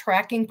data,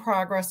 tracking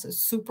progress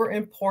is super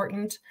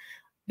important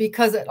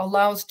because it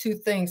allows two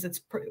things.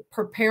 It's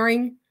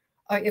preparing,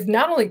 it's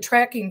not only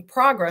tracking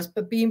progress,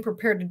 but being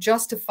prepared to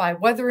justify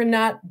whether or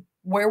not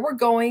where we're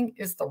going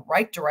is the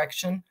right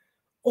direction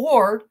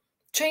or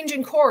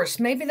changing course.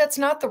 Maybe that's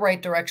not the right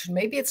direction.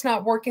 Maybe it's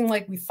not working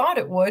like we thought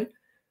it would.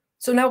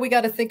 So now we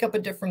got to think up a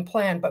different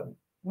plan. But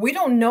we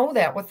don't know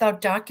that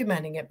without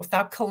documenting it,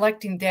 without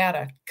collecting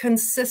data,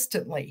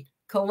 consistently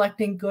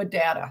collecting good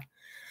data.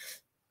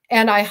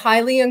 And I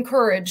highly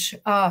encourage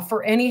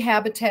for any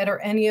habitat or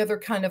any other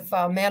kind of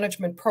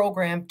management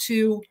program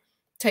to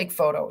take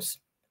photos.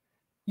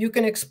 You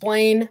can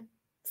explain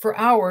for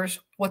hours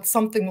what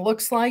something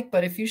looks like,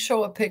 but if you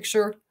show a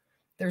picture,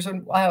 there's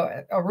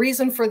a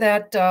reason for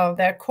that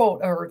that quote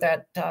or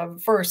that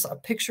verse, a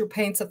picture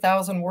paints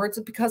 1,000 words,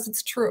 because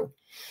it's true.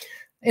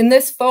 In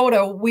this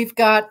photo, we've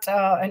got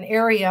an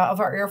area of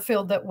our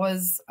airfield that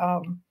was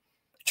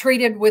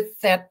treated with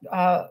that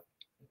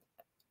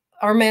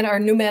our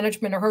new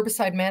management or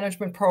herbicide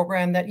management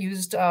program that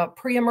used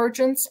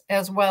pre-emergence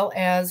as well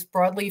as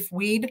broadleaf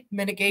weed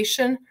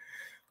mitigation.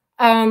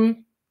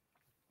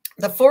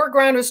 The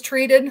foreground is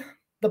treated.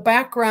 The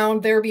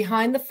background there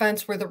behind the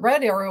fence where the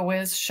red arrow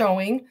is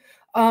showing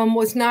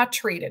was not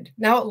treated.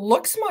 Now it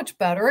looks much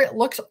better. It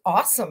looks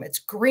awesome. It's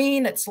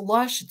green, it's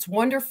lush, it's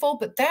wonderful,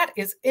 but that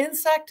is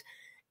insect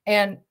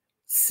and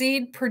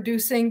seed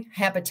producing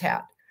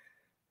habitat.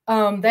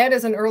 That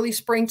is an early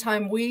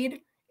springtime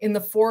weed. In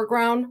the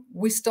foreground,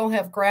 we still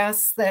have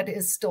grass that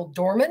is still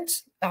dormant.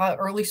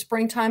 Early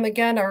springtime,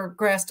 again, our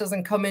grass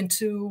doesn't come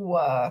into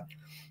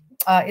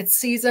its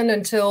season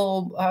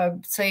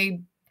until,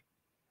 say,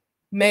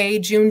 May,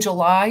 June,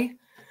 July.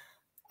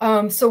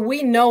 So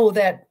we know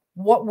that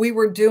what we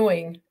were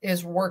doing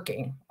is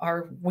working.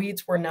 Our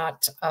weeds were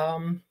not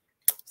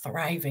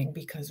thriving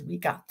because we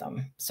got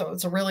them. So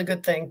it's a really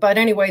good thing. But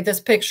anyway, this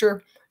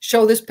picture,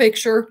 show this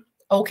picture.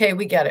 Okay,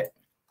 we get it.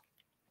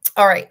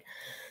 All right.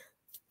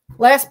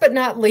 Last but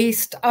not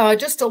least,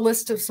 just a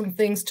list of some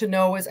things to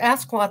know is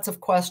ask lots of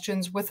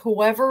questions with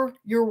whoever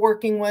you're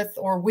working with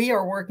or we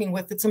are working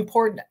with. It's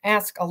important to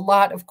ask a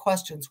lot of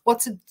questions.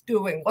 What's it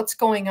doing? What's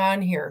going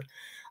on here?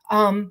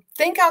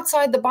 Think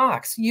outside the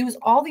box. Use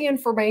all the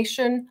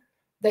information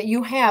that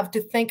you have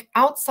to think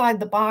outside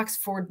the box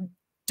for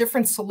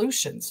different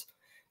solutions.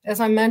 As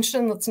I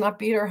mentioned, let's not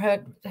beat our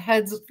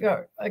heads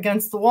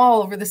against the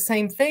wall over the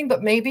same thing,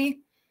 but maybe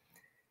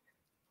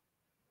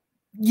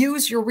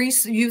use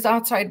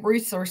outside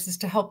resources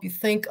to help you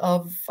think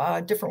of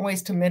different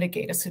ways to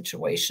mitigate a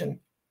situation.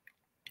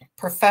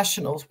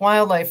 Professionals,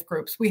 wildlife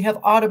groups. We have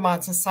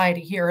Audubon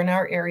Society here in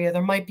our area.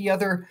 There might be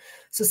other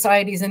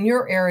societies in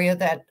your area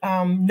that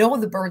know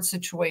the bird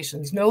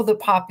situations, know the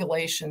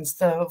populations,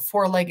 the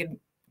four-legged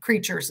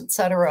creatures,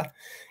 etc.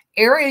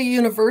 Area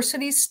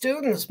university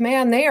students,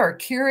 man, they are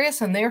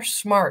curious and they're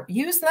smart.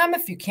 Use them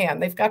if you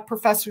can. They've got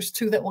professors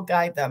too that will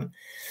guide them.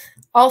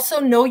 Also,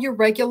 know your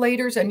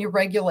regulators and your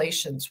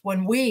regulations.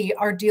 When we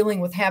are dealing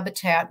with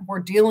habitat,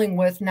 we're dealing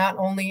with not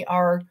only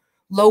our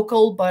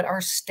local, but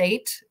our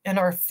state and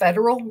our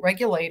federal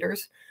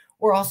regulators.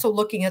 We're also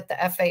looking at the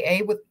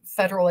FAA with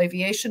Federal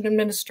Aviation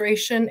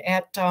Administration,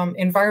 at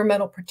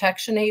environmental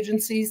protection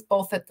agencies,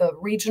 both at the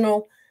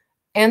regional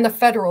and the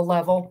federal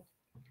level.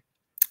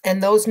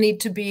 And those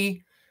need to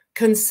be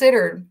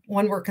considered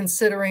when we're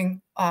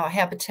considering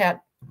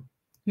habitat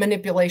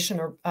manipulation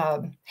or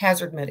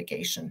hazard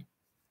mitigation.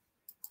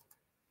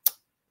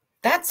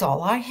 That's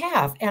all I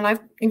have. And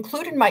I've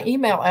included my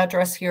email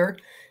address here.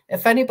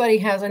 If anybody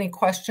has any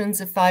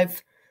questions, if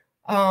I've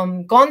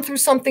gone through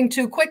something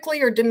too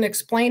quickly or didn't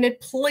explain it,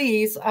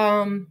 please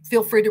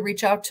feel free to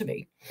reach out to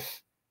me.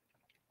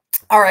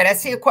 All right, I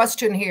see a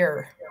question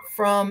here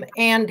from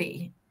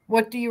Andy.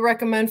 What do you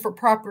recommend for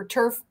proper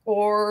turf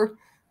or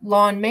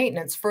lawn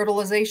maintenance,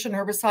 fertilization,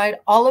 herbicide,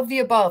 all of the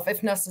above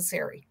if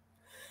necessary?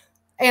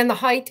 And the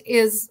height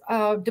is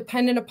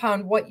dependent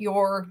upon what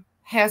your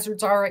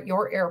hazards are at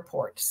your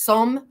airport.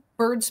 Some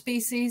bird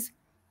species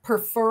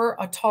prefer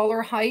a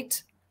taller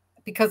height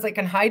because they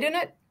can hide in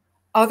it.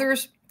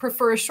 Others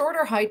prefer a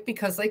shorter height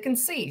because they can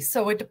see.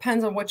 So it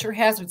depends on what your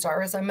hazards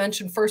are. As I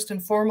mentioned, first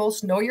and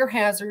foremost, know your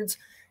hazards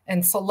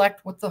and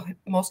select what the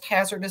most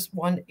hazardous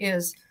one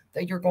is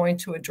that you're going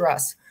to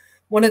address.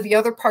 One of the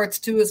other parts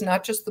too is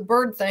not just the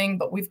bird thing,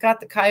 but we've got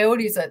the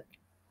coyotes that,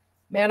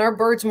 man, our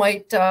birds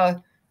might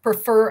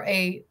prefer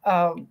a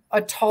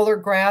taller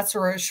grass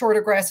or a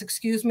shorter grass,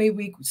 excuse me.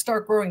 We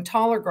start growing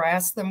taller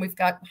grass, then we've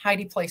got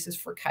hidey places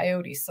for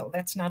coyotes. So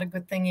that's not a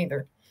good thing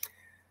either.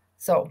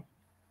 So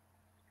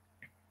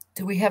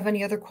do we have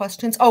any other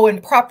questions? Oh,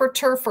 and proper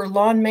turf or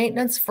lawn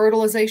maintenance,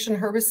 fertilization,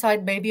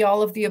 herbicide, maybe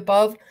all of the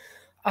above.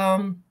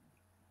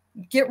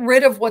 Get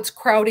rid of what's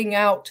crowding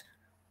out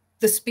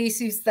the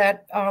species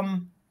that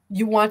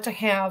you want to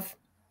have.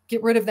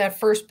 Get rid of that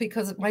first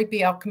because it might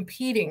be out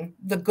competing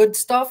the good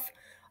stuff,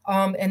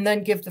 and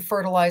then give the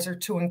fertilizer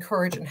to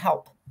encourage and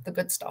help the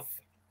good stuff.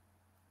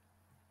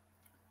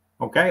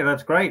 Okay,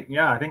 that's great.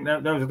 Yeah, I think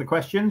those are the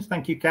questions.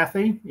 Thank you,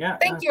 Cathy. Yeah.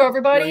 Thank you,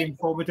 everybody. Very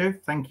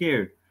informative. Thank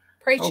you.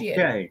 Appreciate it.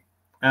 Okay.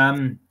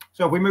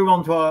 So if we move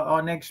on to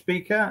our next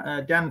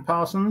speaker, Dan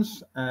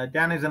Parsons.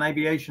 Dan is an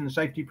aviation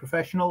safety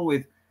professional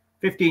with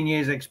 15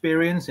 years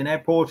experience in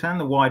airport and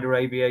the wider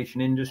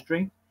aviation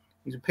industry.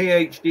 He's a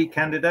PhD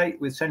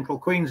candidate with Central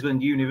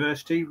Queensland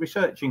University,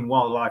 researching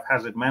wildlife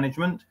hazard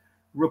management,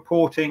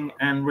 reporting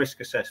and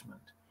risk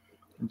assessment.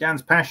 And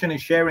Dan's passion is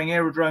sharing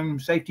aerodrome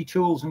safety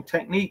tools and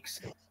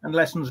techniques and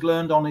lessons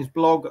learned on his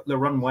blog at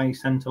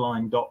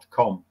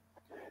therunwaycenterline.com.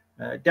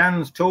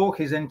 Dan's talk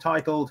is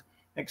entitled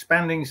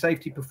Expanding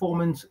Safety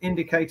Performance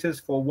Indicators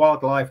for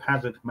Wildlife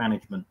Hazard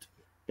Management.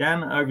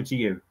 Dan, over to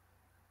you.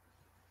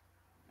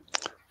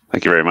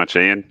 Thank you very much,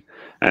 Ian.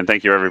 And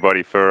thank you,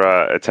 everybody, for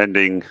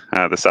attending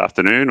this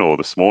afternoon or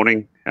this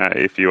morning,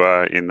 if you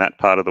are in that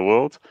part of the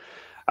world.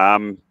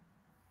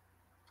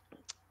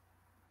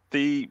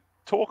 The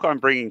talk I'm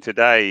bringing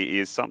today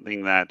is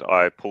something that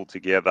I pulled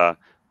together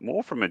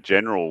more from a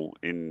general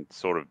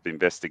sort of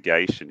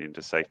investigation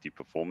into safety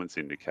performance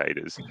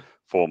indicators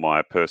for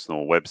my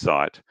personal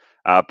website.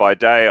 By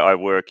day, I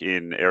work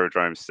in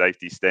aerodrome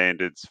safety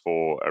standards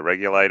for a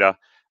regulator.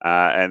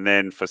 And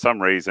then for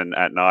some reason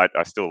at night,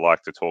 I still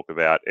like to talk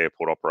about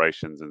airport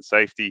operations and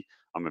safety.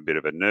 I'm a bit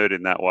of a nerd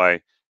in that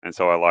way. And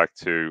so I like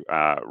to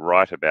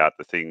write about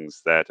the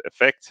things that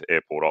affect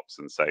airport ops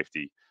and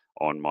safety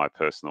on my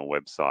personal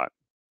website.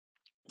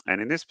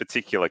 And in this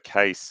particular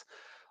case,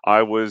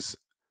 I was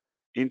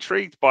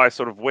intrigued by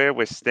sort of where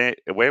we're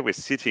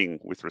sitting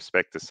with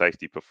respect to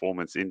safety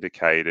performance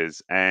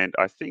indicators, and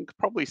I think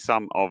probably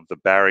some of the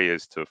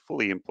barriers to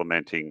fully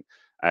implementing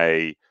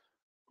a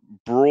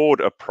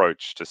broad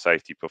approach to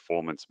safety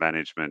performance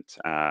management,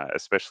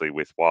 especially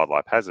with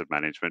wildlife hazard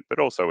management, but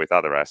also with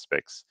other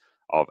aspects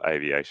of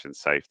aviation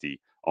safety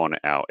on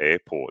our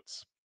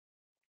airports.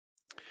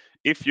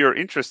 If you're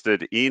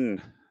interested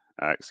in,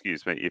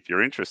 if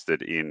you're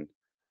interested in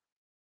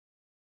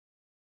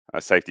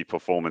safety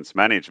performance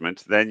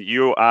management, then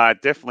you are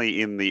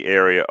definitely in the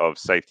area of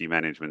safety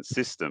management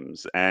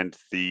systems. And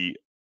the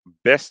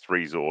best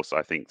resource,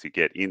 I think, to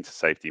get into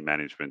safety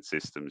management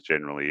systems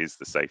generally is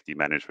the safety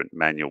management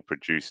manual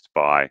produced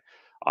by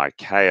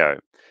ICAO.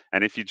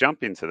 And if you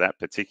jump into that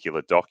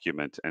particular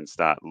document and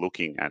start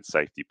looking at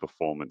safety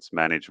performance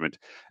management,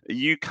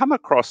 you come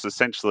across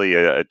essentially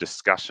a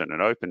discussion,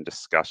 an open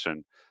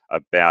discussion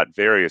about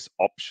various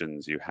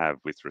options you have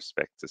with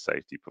respect to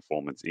safety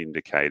performance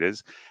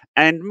indicators.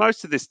 And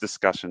most of this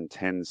discussion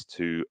tends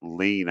to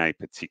lean a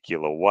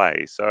particular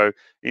way. So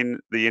in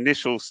the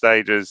initial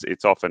stages,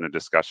 it's often a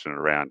discussion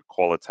around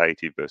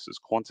qualitative versus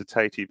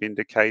quantitative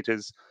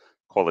indicators.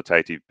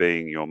 Qualitative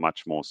being your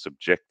much more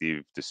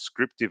subjective,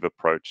 descriptive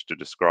approach to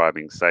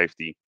describing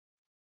safety,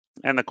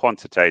 and the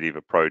quantitative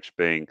approach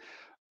being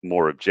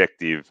more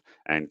objective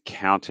and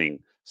counting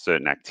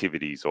certain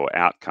activities or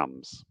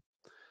outcomes.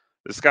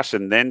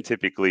 Discussion then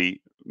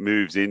typically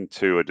moves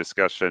into a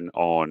discussion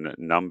on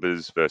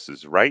numbers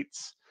versus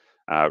rates.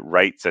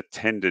 Rates are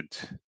tended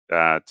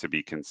to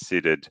be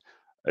considered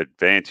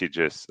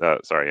advantageous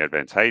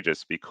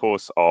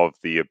because of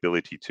the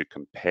ability to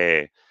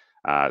compare,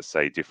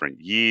 say,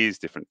 different years,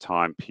 different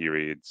time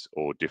periods,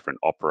 or different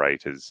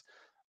operators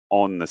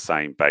on the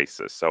same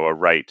basis. So a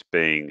rate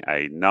being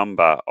a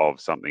number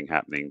of something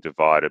happening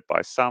divided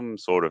by some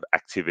sort of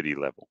activity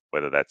level,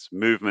 whether that's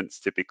movements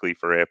typically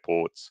for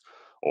airports,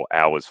 or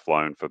hours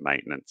flown for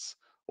maintenance,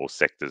 or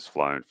sectors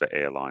flown for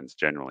airlines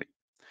generally.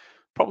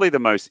 Probably the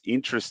most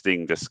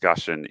interesting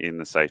discussion in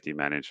the safety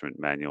management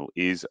manual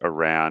is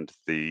around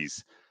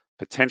these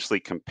potentially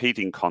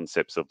competing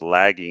concepts of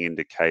lagging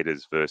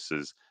indicators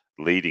versus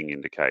leading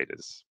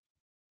indicators.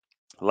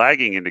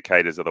 Lagging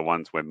indicators are the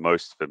ones we're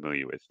most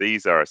familiar with.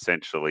 These are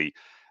essentially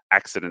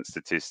accident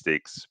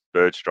statistics,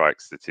 bird strike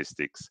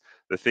statistics,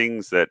 the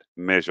things that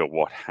measure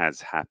what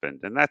has happened.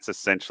 And that's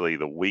essentially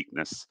the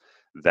weakness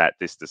that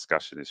this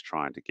discussion is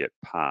trying to get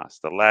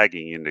past. The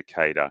lagging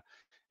indicator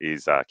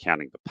is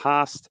counting the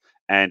past,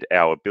 and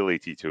our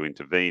ability to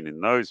intervene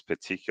in those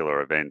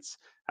particular events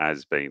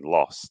has been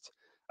lost.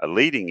 A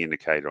leading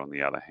indicator, on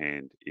the other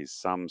hand, is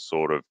some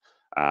sort of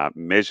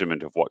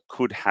measurement of what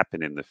could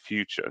happen in the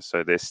future.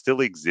 So there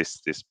still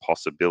exists this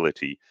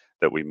possibility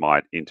that we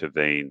might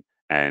intervene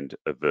and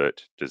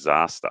avert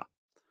disaster.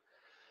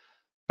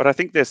 But I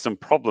think there's some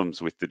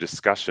problems with the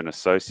discussion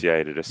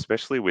associated,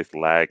 especially with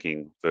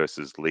lagging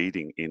versus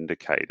leading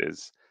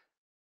indicators.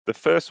 The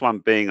first one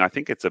being, I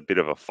think it's a bit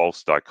of a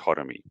false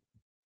dichotomy.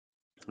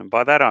 And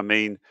by that I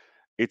mean,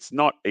 it's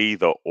not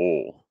either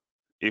or.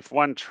 If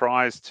one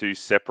tries to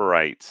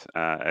separate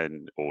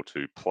or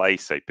to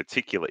place a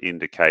particular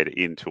indicator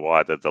into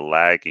either the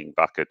lagging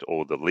bucket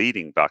or the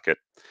leading bucket,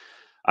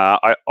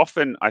 I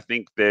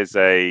think there's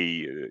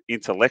a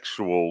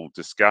intellectual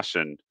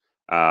discussion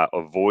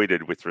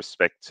avoided with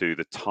respect to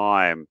the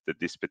time that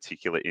this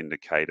particular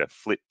indicator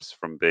flips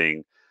from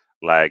being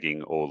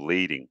lagging or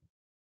leading.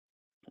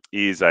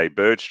 Is a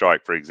bird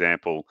strike, for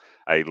example,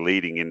 a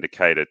leading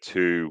indicator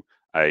to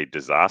a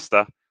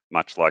disaster,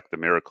 much like the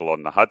miracle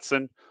on the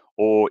Hudson,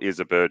 or is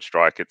a bird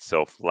strike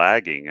itself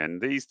lagging?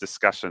 And these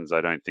discussions,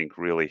 I don't think,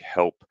 really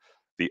help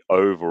the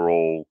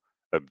overall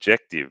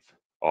objective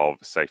of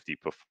safety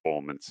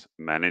performance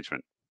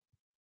management.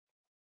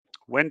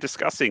 When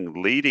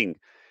discussing leading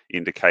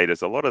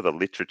indicators, a lot of the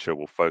literature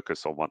will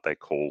focus on what they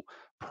call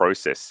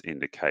process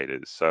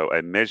indicators. So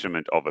a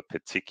measurement of a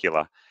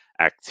particular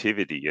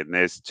activity. And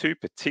there's two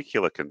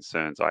particular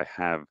concerns I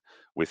have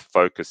with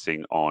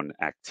focusing on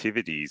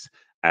activities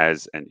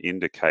as an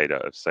indicator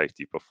of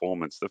safety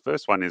performance. The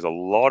first one is a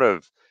lot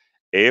of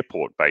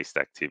airport-based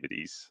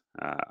activities,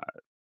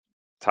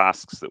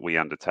 tasks that we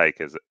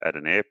undertake at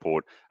an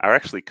airport are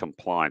actually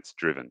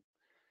compliance-driven.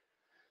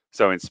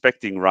 So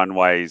inspecting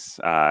runways,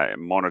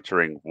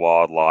 monitoring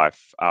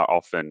wildlife are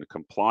often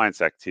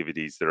compliance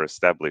activities that are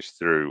established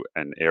through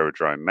an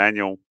aerodrome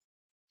manual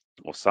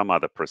or some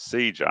other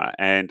procedure,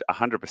 and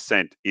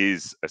 100%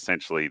 is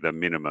essentially the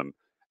minimum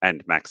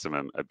and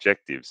maximum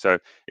objective. So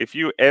if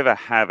you ever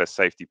have a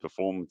safety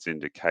performance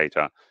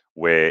indicator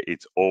where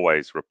it's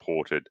always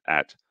reported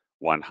at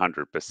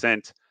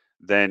 100%,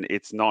 then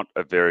it's not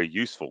a very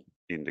useful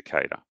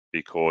indicator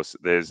because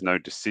there's no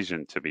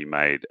decision to be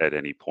made at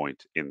any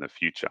point in the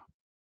future.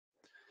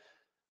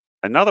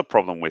 Another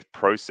problem with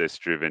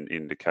process-driven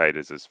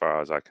indicators, as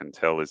far as I can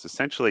tell, is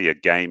essentially a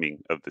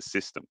gaming of the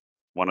system.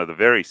 One of the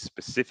very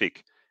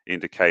specific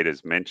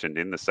indicators mentioned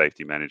in the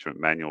safety management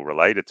manual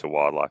related to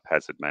wildlife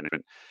hazard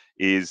management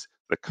is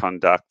the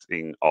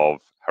conducting of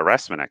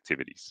harassment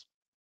activities.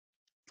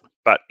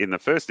 But in the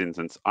first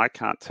instance, I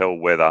can't tell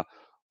whether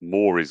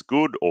more is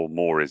good or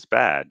more is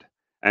bad.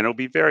 And it'll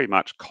be very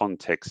much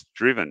context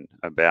driven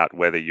about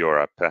whether you're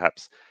a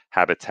perhaps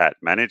habitat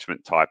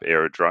management type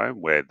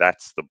aerodrome, where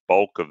that's the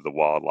bulk of the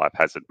wildlife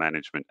hazard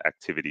management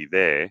activity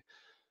there.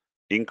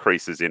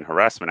 Increases in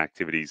harassment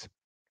activities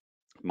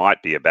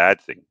might be a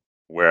bad thing.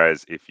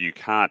 Whereas if you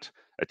can't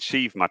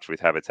achieve much with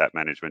habitat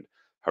management,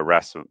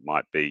 harassment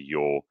might be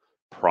your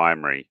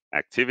primary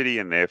activity,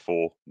 and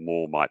therefore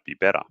more might be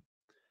better.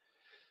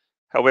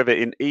 However,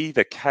 in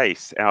either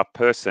case, our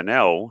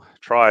personnel,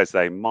 try as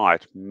they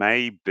might,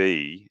 may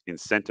be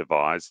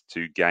incentivized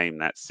to game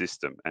that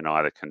system and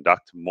either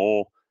conduct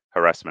more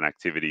harassment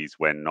activities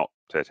when not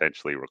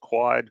potentially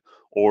required,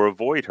 or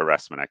avoid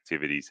harassment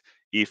activities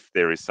if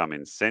there is some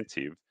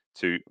incentive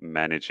to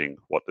managing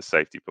what the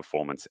safety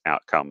performance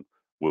outcome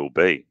will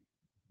be.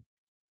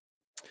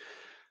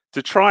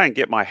 To try and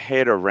get my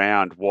head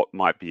around what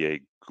might be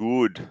a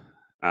good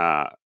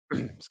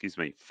excuse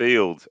me,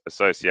 field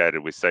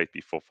associated with safety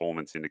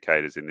performance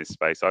indicators in this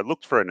space, I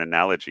looked for an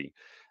analogy,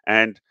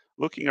 and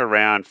looking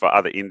around for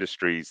other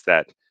industries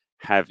that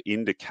have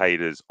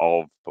indicators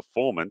of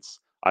performance,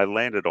 I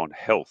landed on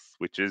health,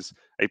 which is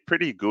a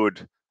pretty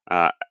good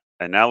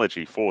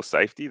analogy for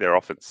safety. They're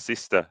often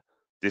sister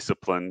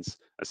disciplines,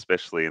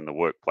 especially in the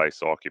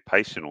workplace or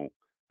occupational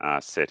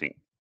setting.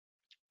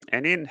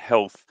 And in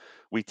health,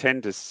 we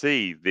tend to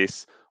see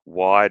this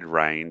wide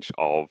range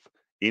of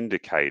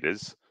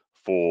indicators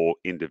for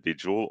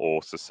individual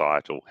or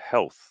societal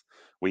health.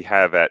 We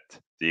have at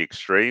the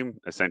extreme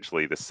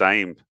essentially the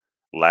same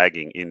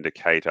lagging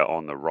indicator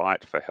on the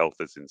right for health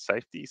as in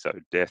safety. So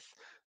death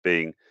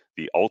being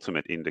the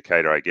ultimate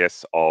indicator, I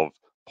guess, of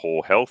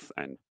poor health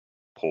and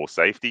poor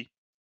safety.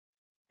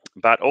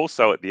 But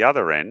also at the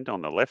other end,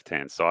 on the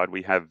left-hand side,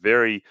 we have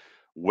very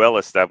well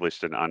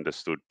established and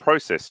understood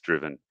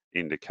process-driven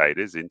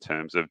indicators in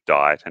terms of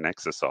diet and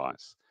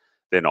exercise.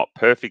 They're not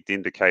perfect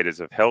indicators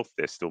of health.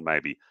 There still may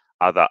be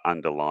other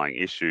underlying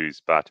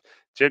issues, but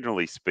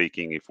generally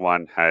speaking, if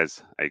one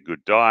has a good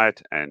diet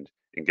and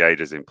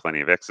engages in plenty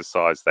of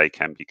exercise, they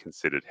can be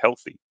considered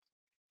healthy.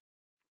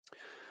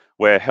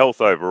 Where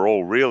health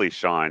overall really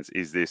shines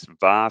is this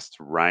vast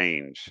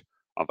range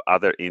of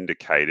other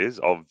indicators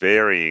of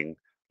varying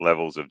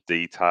levels of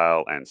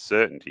detail and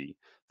certainty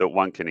that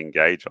one can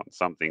engage on.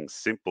 Something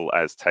simple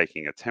as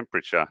taking a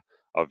temperature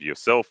of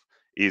yourself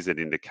is an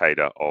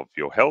indicator of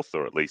your health,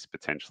 or at least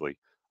potentially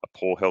a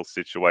poor health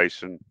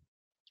situation.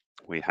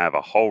 We have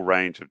a whole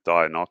range of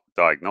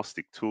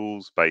diagnostic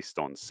tools based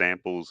on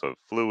samples of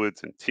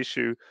fluids and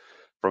tissue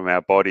from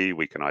our body.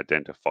 We can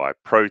identify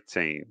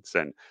proteins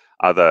and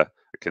other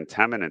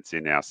contaminants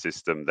in our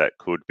system that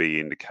could be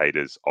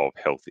indicators of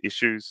health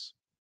issues.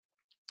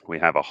 We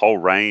have a whole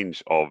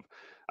range of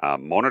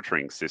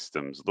monitoring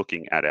systems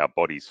looking at our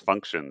body's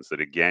functions that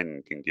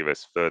again can give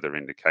us further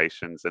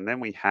indications. And then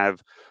we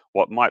have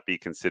what might be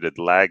considered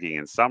lagging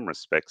in some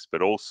respects,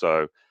 but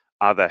also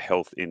other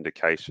health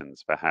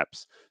indications,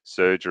 perhaps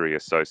surgery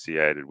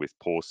associated with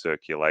poor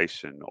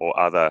circulation or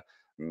other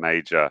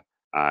major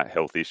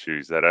health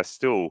issues that are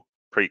still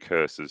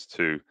precursors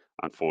to,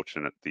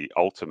 unfortunately, the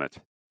ultimate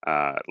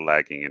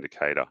lagging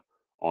indicator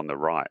on the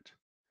right.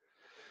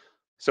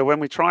 So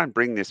when we try and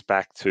bring this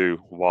back to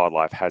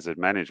wildlife hazard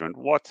management,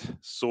 what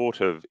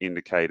sort of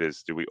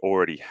indicators do we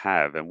already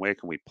have and where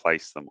can we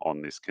place them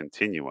on this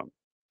continuum?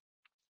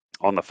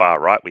 On the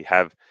far right, we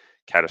have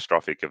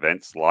catastrophic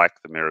events like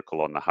the Miracle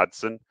on the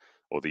Hudson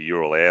or the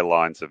Ural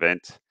Airlines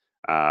event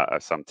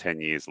some 10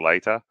 years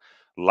later.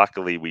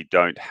 Luckily, we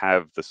don't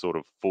have the sort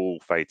of full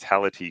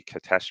fatality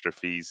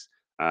catastrophes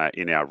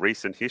in our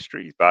recent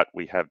history, but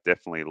we have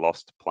definitely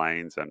lost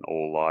planes and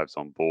all lives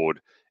on board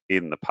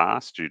in the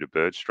past due to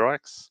bird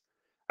strikes.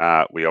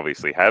 We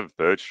obviously have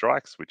bird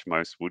strikes, which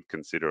most would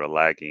consider a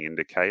lagging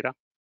indicator,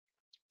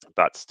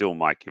 but still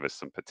might give us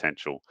some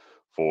potential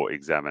for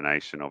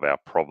examination of our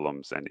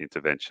problems and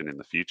intervention in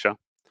the future.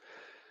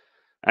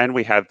 And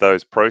we have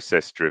those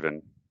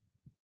process-driven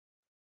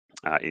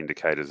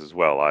indicators as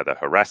well, either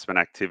harassment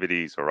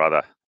activities or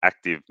other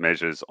active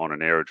measures on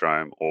an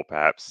aerodrome, or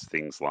perhaps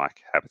things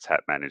like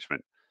habitat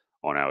management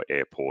on our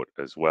airport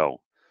as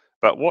well.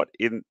 But what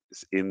in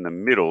the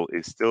middle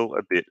is still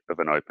a bit of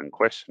an open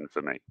question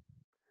for me.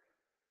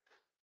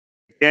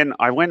 Again,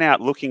 I went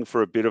out looking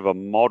for a bit of a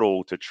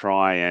model to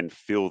try and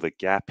fill the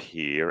gap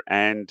here.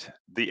 And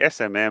the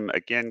SMM,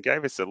 again,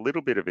 gave us a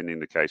little bit of an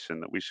indication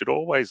that we should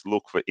always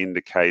look for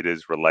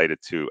indicators related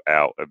to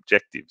our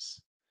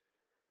objectives.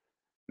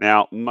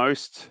 Now,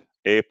 most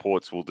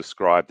airports will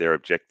describe their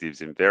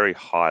objectives in very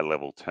high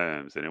level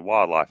terms. And in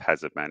wildlife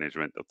hazard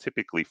management, they'll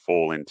typically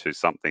fall into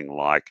something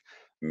like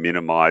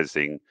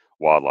minimizing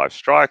wildlife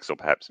strikes or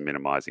perhaps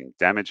minimizing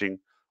damaging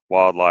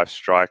wildlife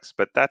strikes.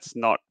 But that's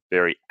not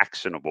very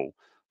actionable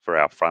for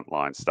our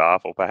frontline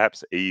staff or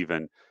perhaps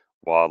even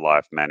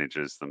wildlife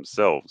managers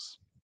themselves.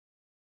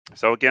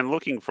 So again,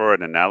 looking for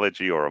an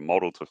analogy or a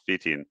model to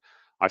fit in,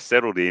 I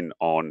settled in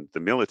on the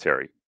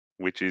military,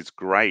 which is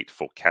great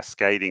for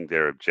cascading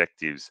their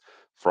objectives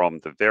from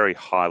the very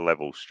high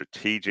level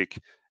strategic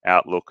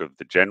outlook of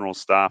the general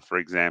staff, for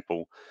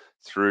example,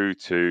 through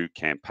to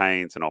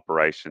campaigns and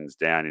operations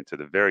down into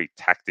the very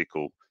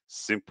tactical,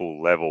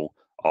 simple level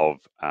of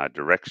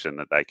direction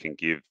that they can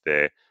give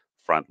their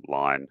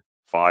frontline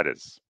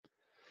fighters.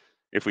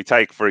 If we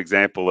take, for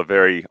example, a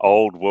very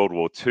old World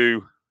War II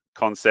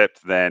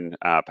concept, then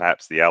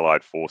perhaps the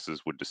Allied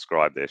forces would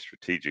describe their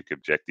strategic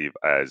objective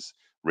as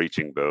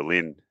reaching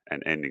Berlin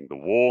and ending the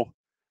war.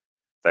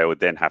 They would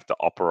then have to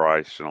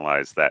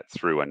operationalize that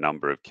through a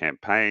number of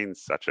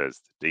campaigns, such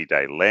as the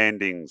D-Day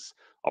landings,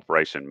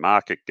 Operation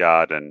Market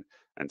Garden,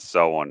 and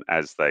so on,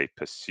 as they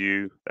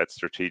pursue that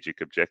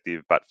strategic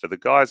objective. But for the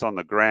guys on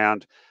the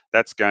ground,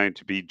 that's going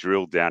to be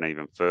drilled down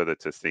even further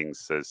to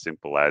things as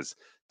simple as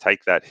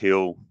take that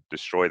hill,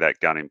 destroy that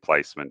gun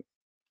emplacement,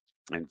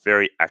 and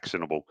very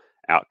actionable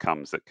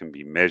outcomes that can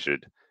be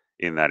measured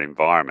in that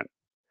environment.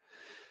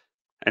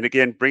 And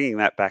again, bringing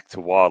that back to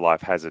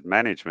wildlife hazard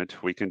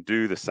management, we can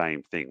do the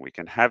same thing. We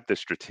can have the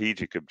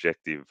strategic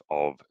objective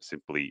of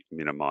simply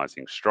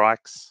minimizing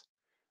strikes.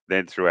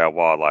 Then through our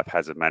wildlife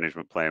hazard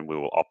management plan, we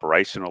will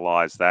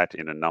operationalize that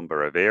in a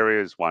number of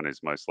areas. One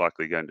is most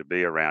likely going to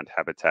be around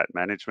habitat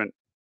management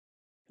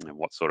and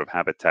what sort of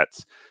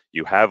habitats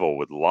you have or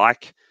would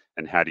like,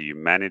 and how do you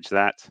manage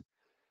that.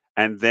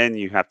 And then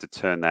you have to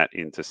turn that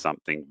into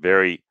something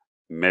very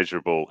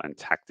measurable and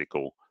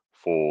tactical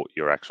for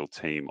your actual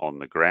team on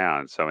the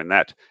ground. So in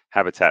that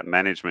habitat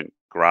management,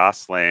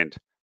 grassland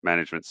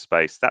management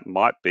space, that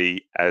might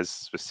be as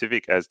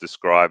specific as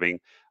describing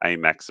a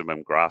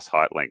maximum grass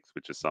height length,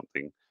 which is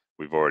something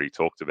we've already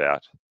talked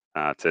about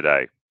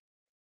today.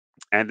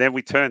 And then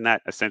we turn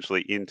that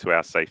essentially into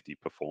our safety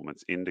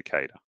performance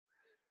indicator.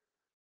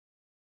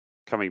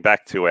 Coming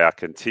back to our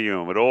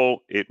continuum at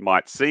all, it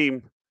might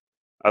seem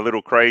a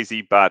little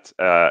crazy, but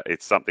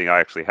it's something I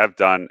actually have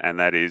done, and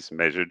that is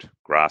measured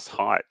grass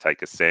height.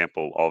 Take a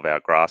sample of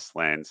our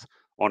grasslands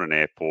on an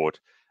airport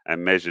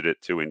and measured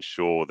it to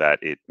ensure that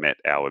it met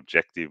our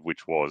objective,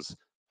 which was,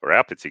 for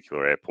our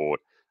particular airport,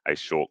 a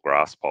short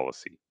grass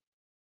policy.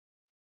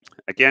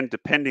 Again,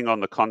 depending on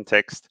the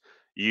context,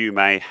 you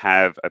may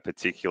have a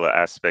particular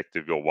aspect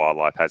of your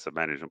wildlife hazard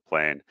management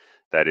plan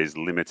that is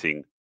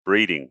limiting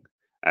breeding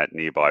at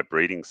nearby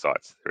breeding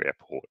sites to the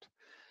airport.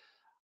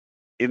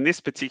 In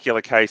this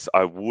particular case,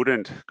 I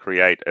wouldn't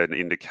create an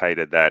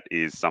indicator that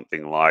is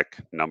something like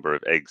number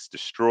of eggs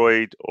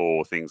destroyed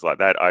or things like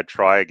that. I'd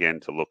try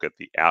again to look at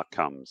the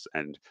outcomes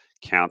and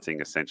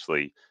counting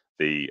essentially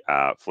the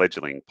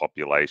fledgling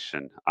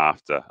population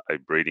after a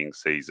breeding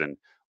season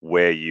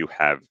where you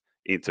have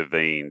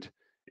intervened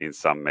in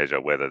some measure,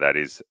 whether that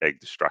is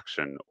egg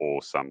destruction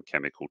or some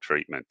chemical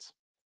treatment.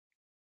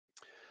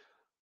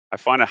 I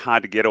find it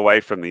hard to get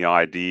away from the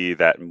idea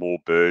that more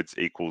birds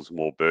equals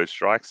more bird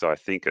strikes. So I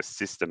think a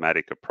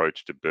systematic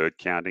approach to bird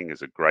counting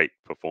is a great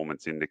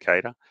performance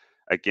indicator.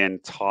 Again,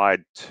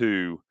 tied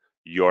to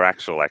your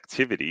actual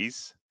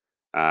activities,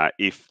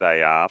 if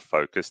they are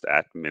focused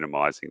at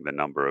minimizing the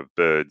number of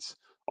birds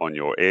on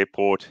your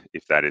airport,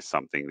 if that is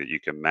something that you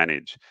can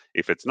manage.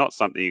 If it's not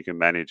something you can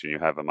manage and you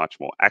have a much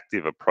more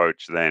active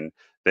approach, then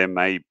there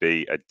may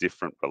be a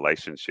different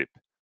relationship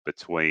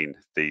between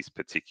these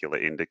particular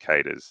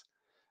indicators.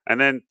 And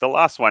then the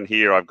last one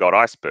here, I've got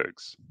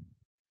icebergs,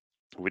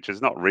 which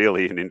is not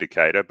really an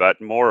indicator,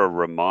 but more a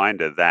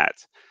reminder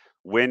that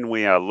when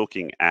we are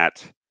looking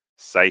at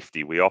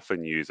safety, we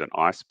often use an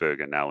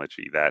iceberg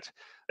analogy, that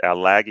our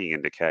lagging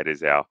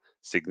indicators, our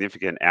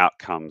significant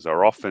outcomes,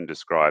 are often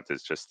described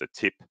as just the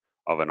tip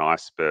of an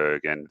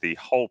iceberg, and the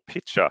whole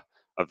picture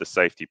of the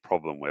safety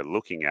problem we're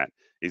looking at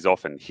is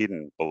often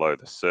hidden below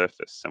the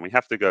surface, and we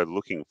have to go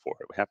looking for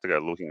it. We have to go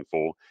looking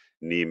for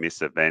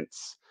near-miss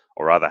events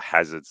or other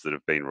hazards that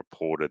have been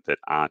reported that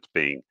aren't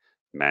being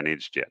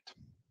managed yet.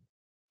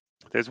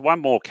 There's one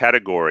more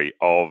category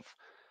of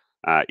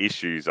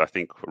issues, I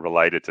think,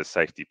 related to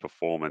safety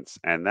performance,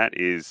 and that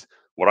is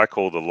what I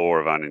call the law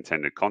of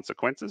unintended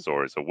consequences,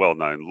 or is a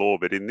well-known law.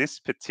 But in this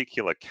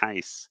particular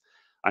case,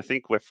 I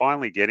think we're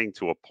finally getting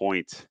to a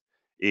point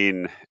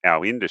in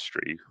our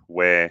industry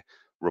where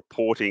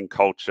reporting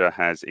culture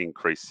has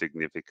increased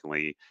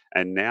significantly,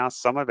 and now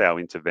some of our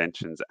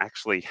interventions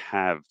actually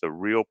have the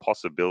real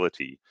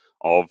possibility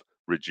of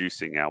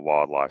reducing our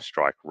wildlife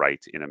strike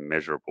rate in a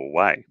measurable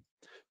way.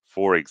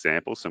 For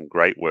example, some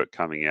great work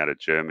coming out of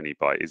Germany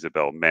by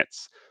Isabel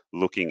Metz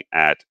looking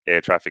at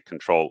air traffic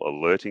control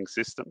alerting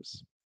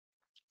systems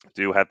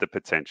do have the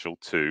potential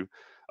to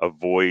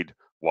avoid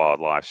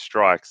wildlife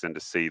strikes and to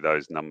see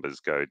those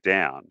numbers go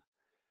down,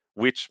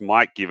 which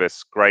might give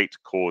us great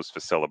cause for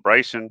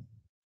celebration,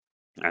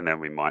 and then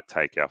we might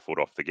take our foot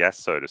off the gas,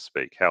 so to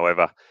speak.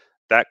 However,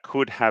 that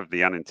could have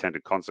the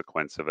unintended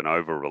consequence of an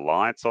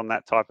over-reliance on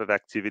that type of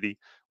activity,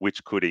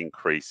 which could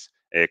increase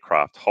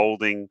aircraft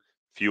holding,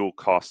 fuel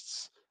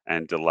costs,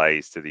 and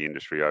delays to the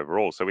industry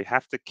overall. So we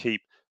have to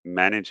keep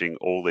managing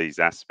all these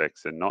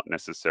aspects and not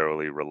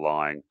necessarily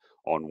relying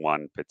on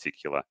one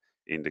particular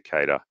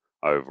indicator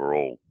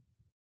overall.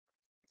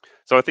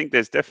 So I think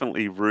there's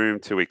definitely room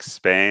to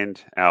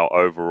expand our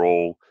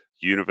overall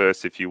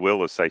universe, if you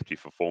will, of safety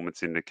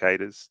performance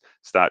indicators,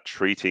 start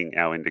treating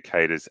our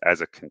indicators as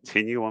a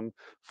continuum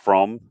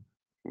from,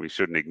 we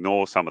shouldn't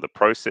ignore some of the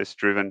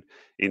process-driven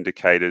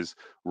indicators,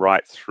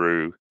 right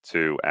through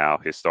to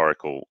our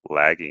historical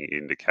lagging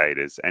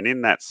indicators. And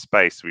in that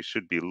space, we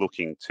should be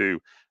looking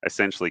to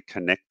essentially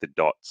connect the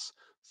dots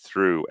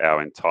through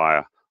our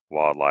entire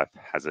wildlife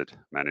hazard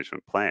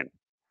management plan.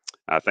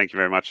 Thank you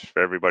very much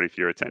for everybody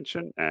for your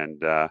attention.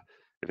 And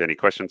if any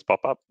questions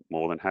pop up,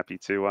 more than happy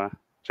to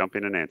jump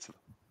in and answer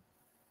them.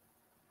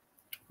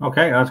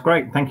 Okay, that's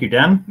great. Thank you,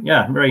 Dan.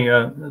 Yeah, very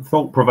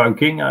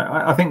thought-provoking.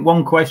 I think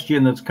one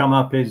question that's come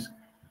up is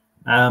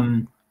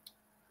the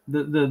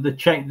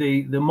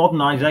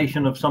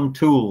modernization of some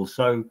tools.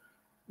 So,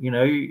 you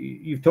know,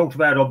 you've talked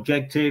about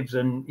objectives,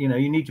 and you know,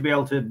 you need to be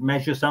able to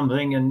measure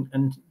something,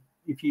 and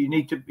if you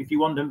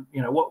want to,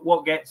 you know,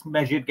 what gets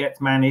measured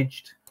gets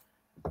managed.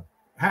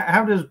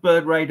 How does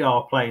bird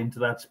radar play into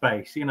that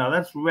space? You know,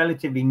 that's a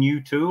relatively new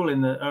tool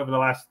over the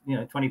last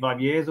 25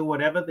 years or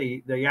whatever.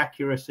 The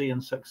accuracy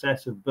and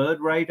success of bird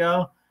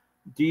radar.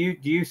 Do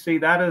you see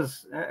that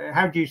as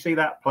how do you see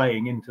that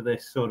playing into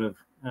this sort of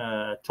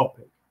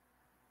topic?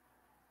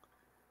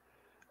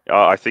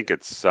 I think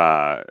it's.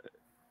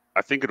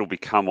 I think it'll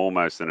become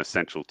almost an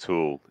essential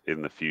tool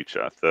in the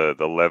future. The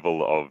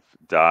level of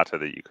data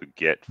that you could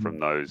get from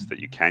those, that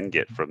you can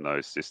get from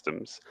those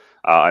systems.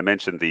 I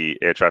mentioned the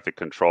air traffic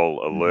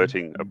control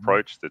alerting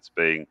approach that's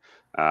being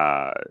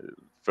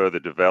further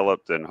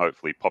developed and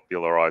hopefully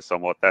popularized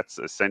somewhat. That's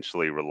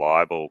essentially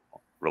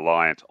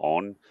reliant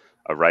on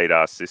a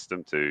radar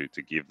system to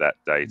give that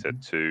data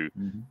to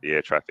the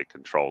air traffic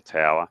control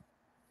tower.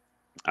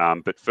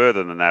 But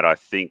further than that, I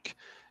think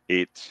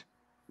it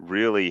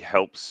really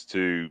helps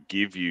to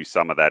give you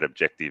some of that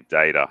objective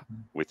data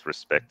with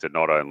respect to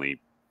not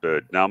only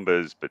bird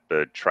numbers, but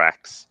bird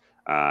tracks.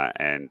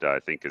 And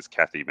I think, as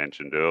Cathy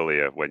mentioned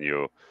earlier, when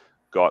you've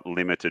got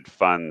limited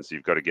funds,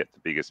 you've got to get the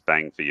biggest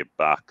bang for your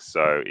buck.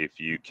 So if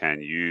you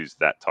can use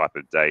that type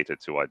of data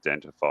to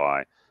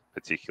identify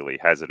particularly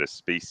hazardous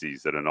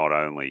species that are not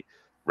only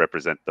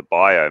represent the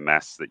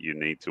biomass that you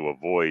need to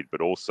avoid,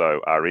 but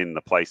also are in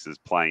the places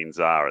planes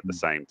are at the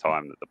same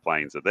time that the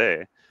planes are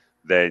there,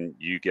 then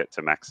you get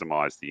to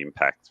maximize the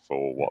impact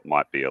for what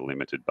might be a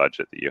limited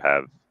budget that you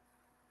have.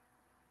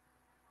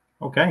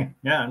 Okay,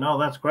 yeah, no,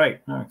 that's great.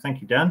 No,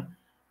 thank you, Dan.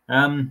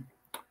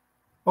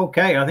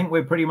 Okay, I think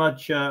we're pretty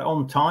much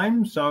on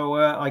time. So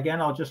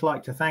again, I'd just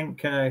like to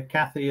thank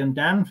Cathy and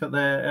Dan for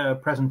their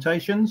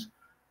presentations.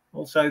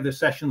 Also, the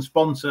session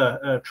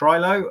sponsor,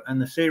 Trilo, and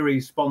the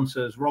series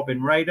sponsors,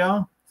 Robin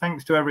Radar.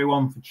 Thanks to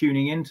everyone for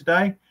tuning in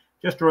today.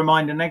 Just a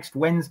reminder, next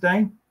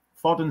Wednesday,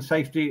 FOD and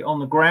safety on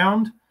the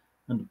ground,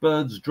 and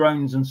birds,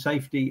 drones and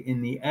safety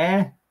in the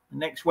air.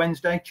 Next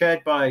Wednesday,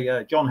 chaired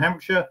by John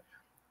Hampshire,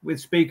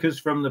 with speakers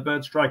from the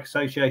Bird Strike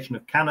Association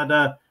of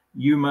Canada,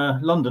 UMA,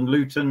 London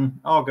Luton,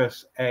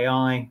 Argus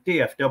AI,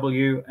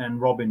 DFW and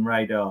Robin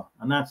Radar.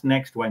 And that's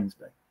next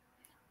Wednesday.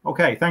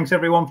 Okay, thanks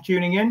everyone for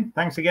tuning in.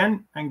 Thanks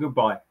again and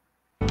goodbye.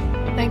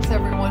 Thanks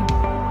everyone.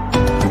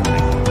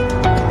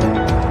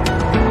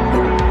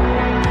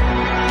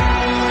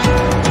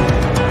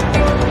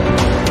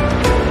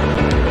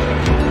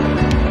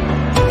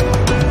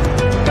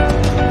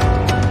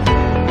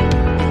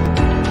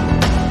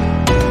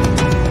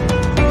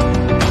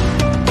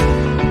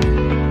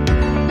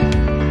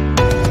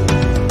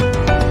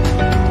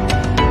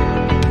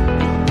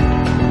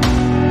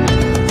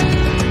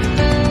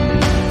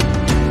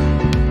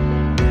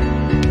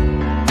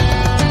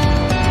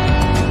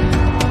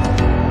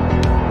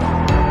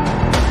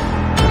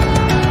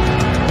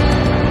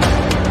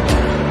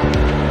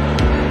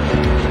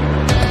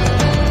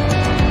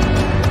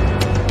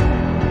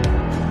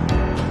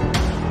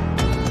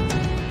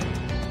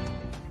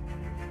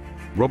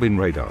 Robin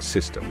Radar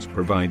systems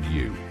provide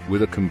you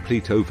with a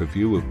complete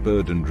overview of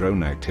bird and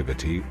drone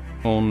activity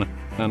on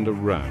and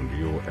around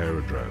your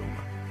aerodrome.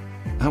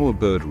 Our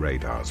bird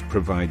radars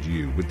provide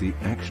you with the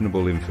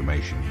actionable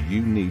information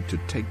you need to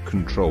take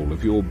control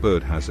of your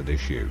bird hazard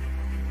issue.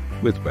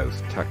 With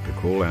both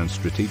tactical and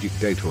strategic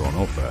data on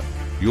offer,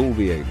 you'll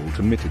be able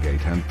to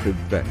mitigate and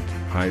prevent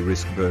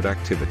high-risk bird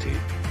activity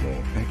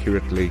more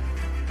accurately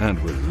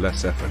and with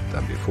less effort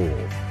than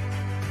before.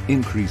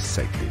 Increase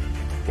safety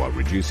while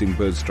reducing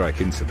bird strike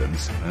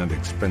incidents and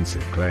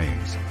expensive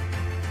claims.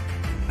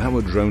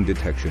 Our drone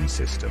detection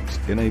systems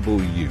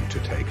enable you to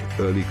take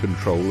early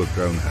control of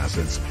drone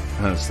hazards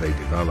as they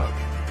develop.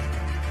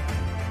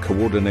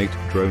 Coordinate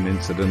drone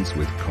incidents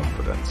with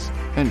confidence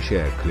and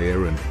share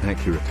clear and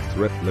accurate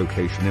threat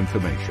location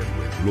information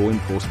with law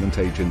enforcement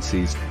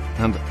agencies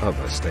and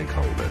other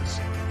stakeholders.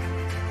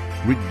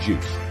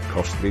 Reduce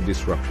costly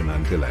disruption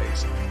and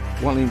delays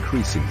while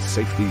increasing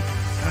safety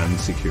and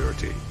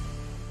security.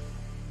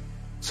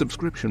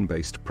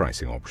 Subscription-based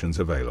pricing options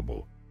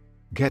available.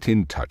 Get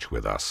in touch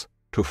with us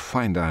to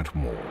find out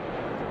more.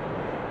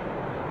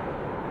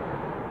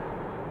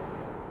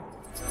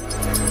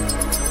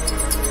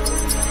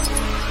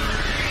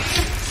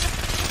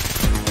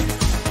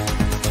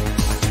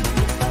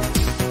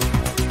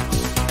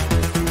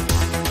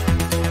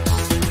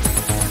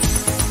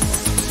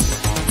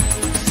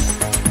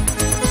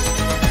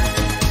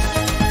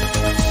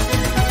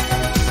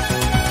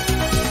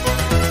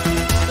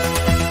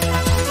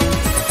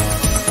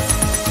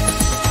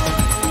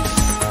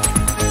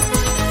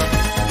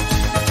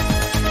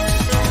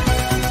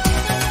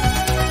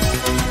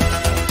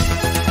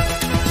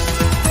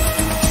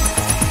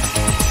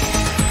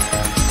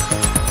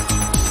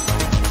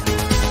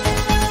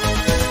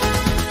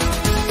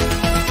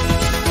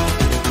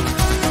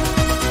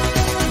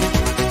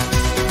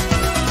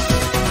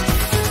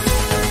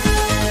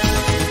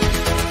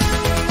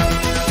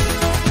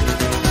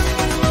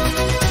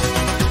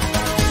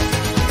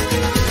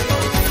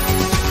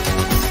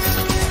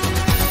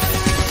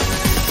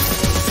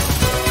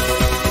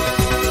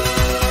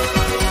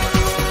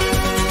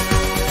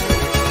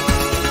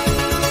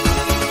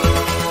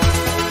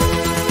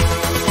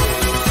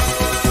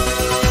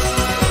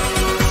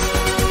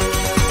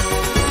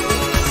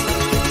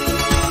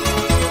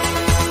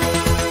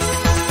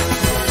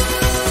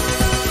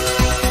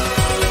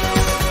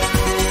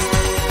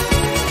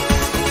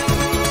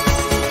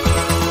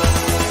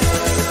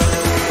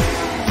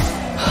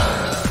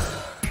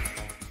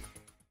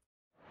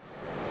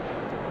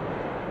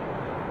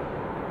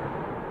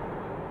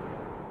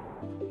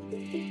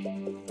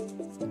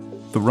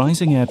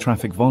 rising air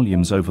traffic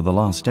volumes over the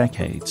last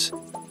decades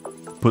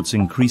puts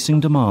increasing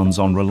demands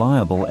on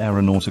reliable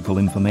aeronautical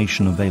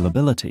information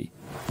availability,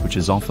 which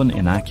is often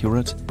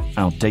inaccurate,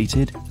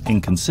 outdated,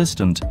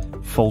 inconsistent,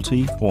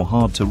 faulty, or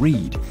hard to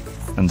read,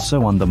 and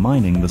so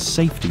undermining the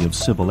safety of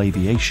civil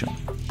aviation.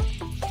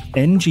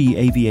 NG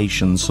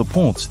Aviation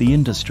supports the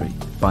industry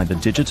by the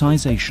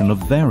digitization of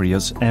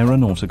various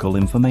aeronautical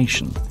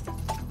information,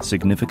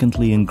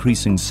 significantly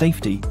increasing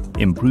safety,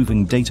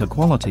 improving data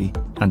quality,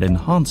 and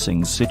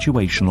enhancing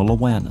situational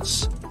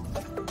awareness.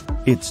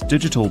 Its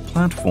digital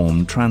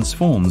platform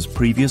transforms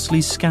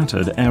previously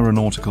scattered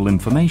aeronautical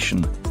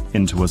information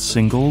into a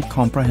single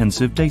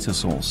comprehensive data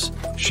source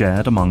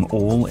shared among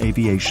all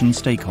aviation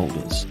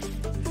stakeholders.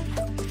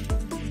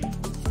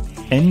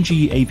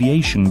 NG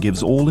Aviation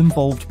gives all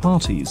involved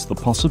parties the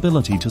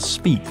possibility to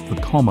speak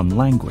the common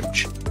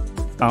language.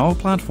 Our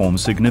platform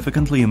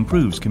significantly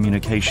improves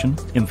communication,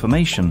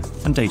 information,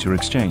 and data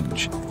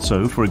exchange.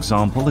 So, for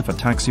example, if a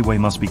taxiway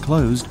must be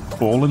closed,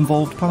 all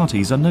involved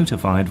parties are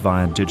notified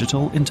via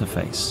digital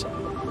interface.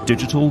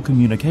 Digital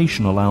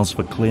communication allows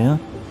for clear,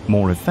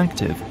 more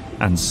effective,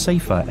 and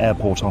safer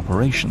airport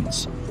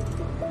operations.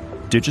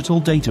 Digital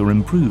data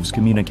improves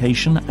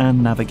communication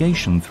and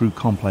navigation through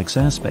complex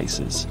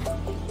airspaces.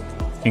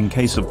 In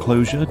case of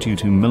closure due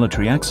to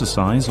military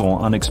exercise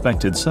or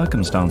unexpected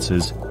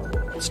circumstances,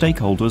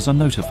 stakeholders are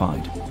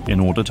notified in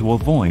order to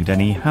avoid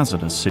any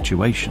hazardous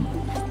situation.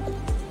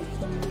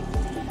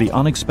 The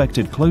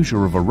unexpected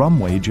closure of a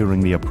runway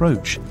during the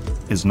approach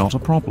is not a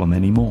problem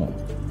anymore.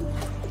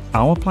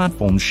 Our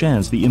platform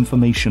shares the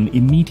information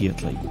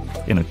immediately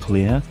in a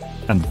clear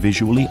and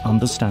visually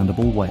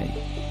understandable way.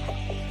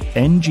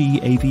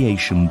 NG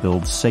Aviation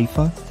builds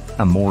safer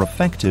and more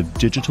effective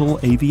digital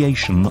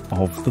aviation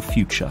of the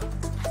future.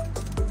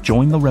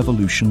 Join the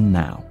revolution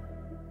now.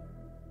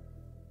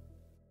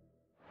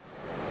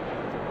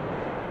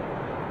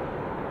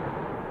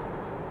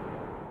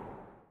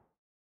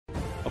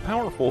 A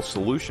powerful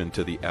solution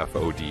to the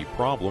FOD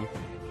problem,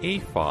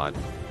 AFOD,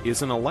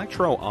 is an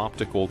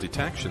electro-optical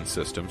detection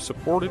system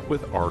supported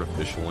with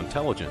artificial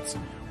intelligence,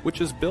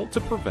 which is built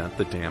to prevent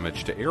the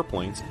damage to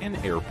airplanes and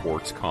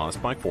airports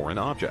caused by foreign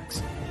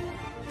objects.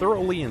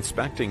 Thoroughly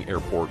inspecting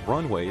airport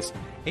runways,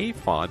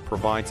 AFOD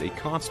provides a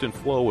constant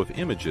flow of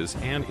images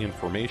and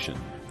information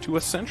to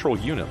a central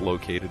unit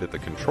located at the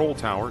control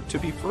tower to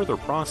be further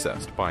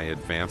processed by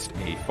advanced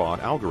AFOD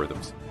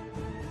algorithms.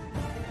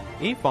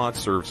 AFOD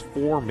serves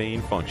four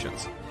main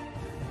functions.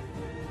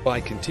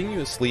 By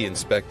continuously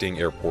inspecting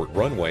airport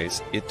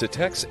runways, it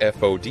detects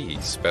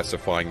FOD,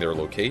 specifying their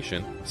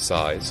location,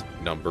 size,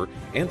 number,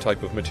 and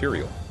type of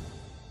material.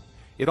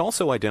 It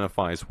also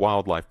identifies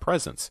wildlife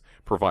presence,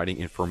 providing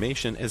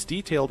information as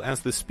detailed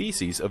as the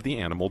species of the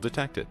animal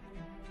detected.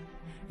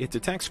 It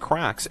detects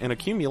cracks and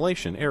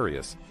accumulation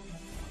areas.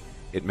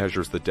 It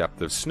measures the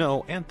depth of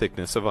snow and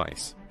thickness of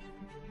ice.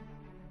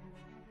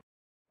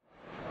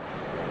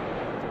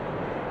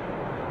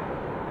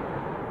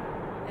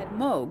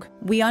 Moog,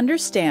 we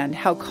understand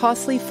how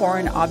costly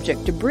foreign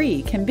object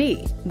debris can be,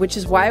 which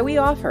is why we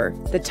offer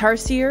the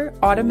Tarsier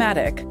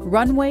Automatic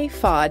Runway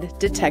FOD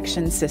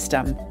Detection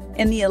System.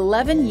 In the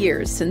 11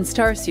 years since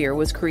Tarsier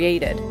was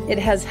created, it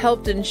has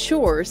helped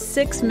ensure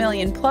 6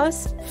 million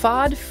plus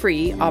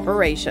FOD-free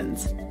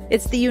operations.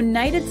 It's the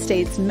United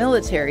States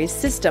military's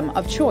system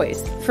of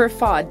choice for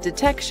FOD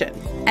detection,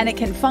 and it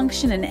can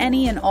function in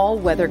any and all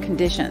weather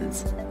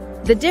conditions.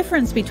 The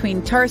difference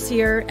between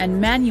Tarsier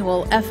and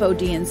manual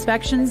FOD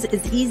inspections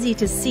is easy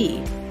to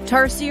see.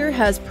 Tarsier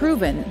has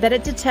proven that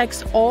it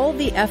detects all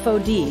the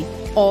FOD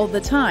all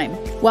the time,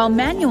 while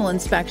manual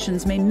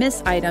inspections may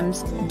miss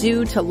items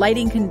due to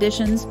lighting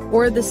conditions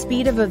or the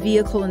speed of a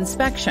vehicle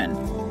inspection.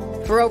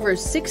 For over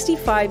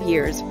 65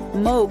 years,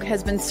 Moog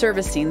has been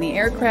servicing the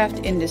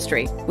aircraft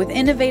industry with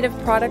innovative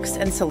products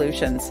and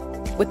solutions.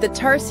 With the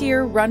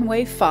Tarsier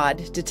Runway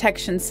FOD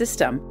Detection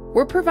System,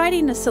 we're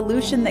providing a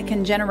solution that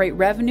can generate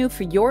revenue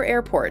for your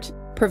airport,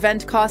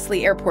 prevent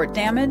costly airport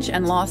damage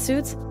and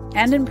lawsuits,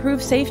 and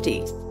improve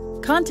safety.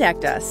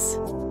 Contact us.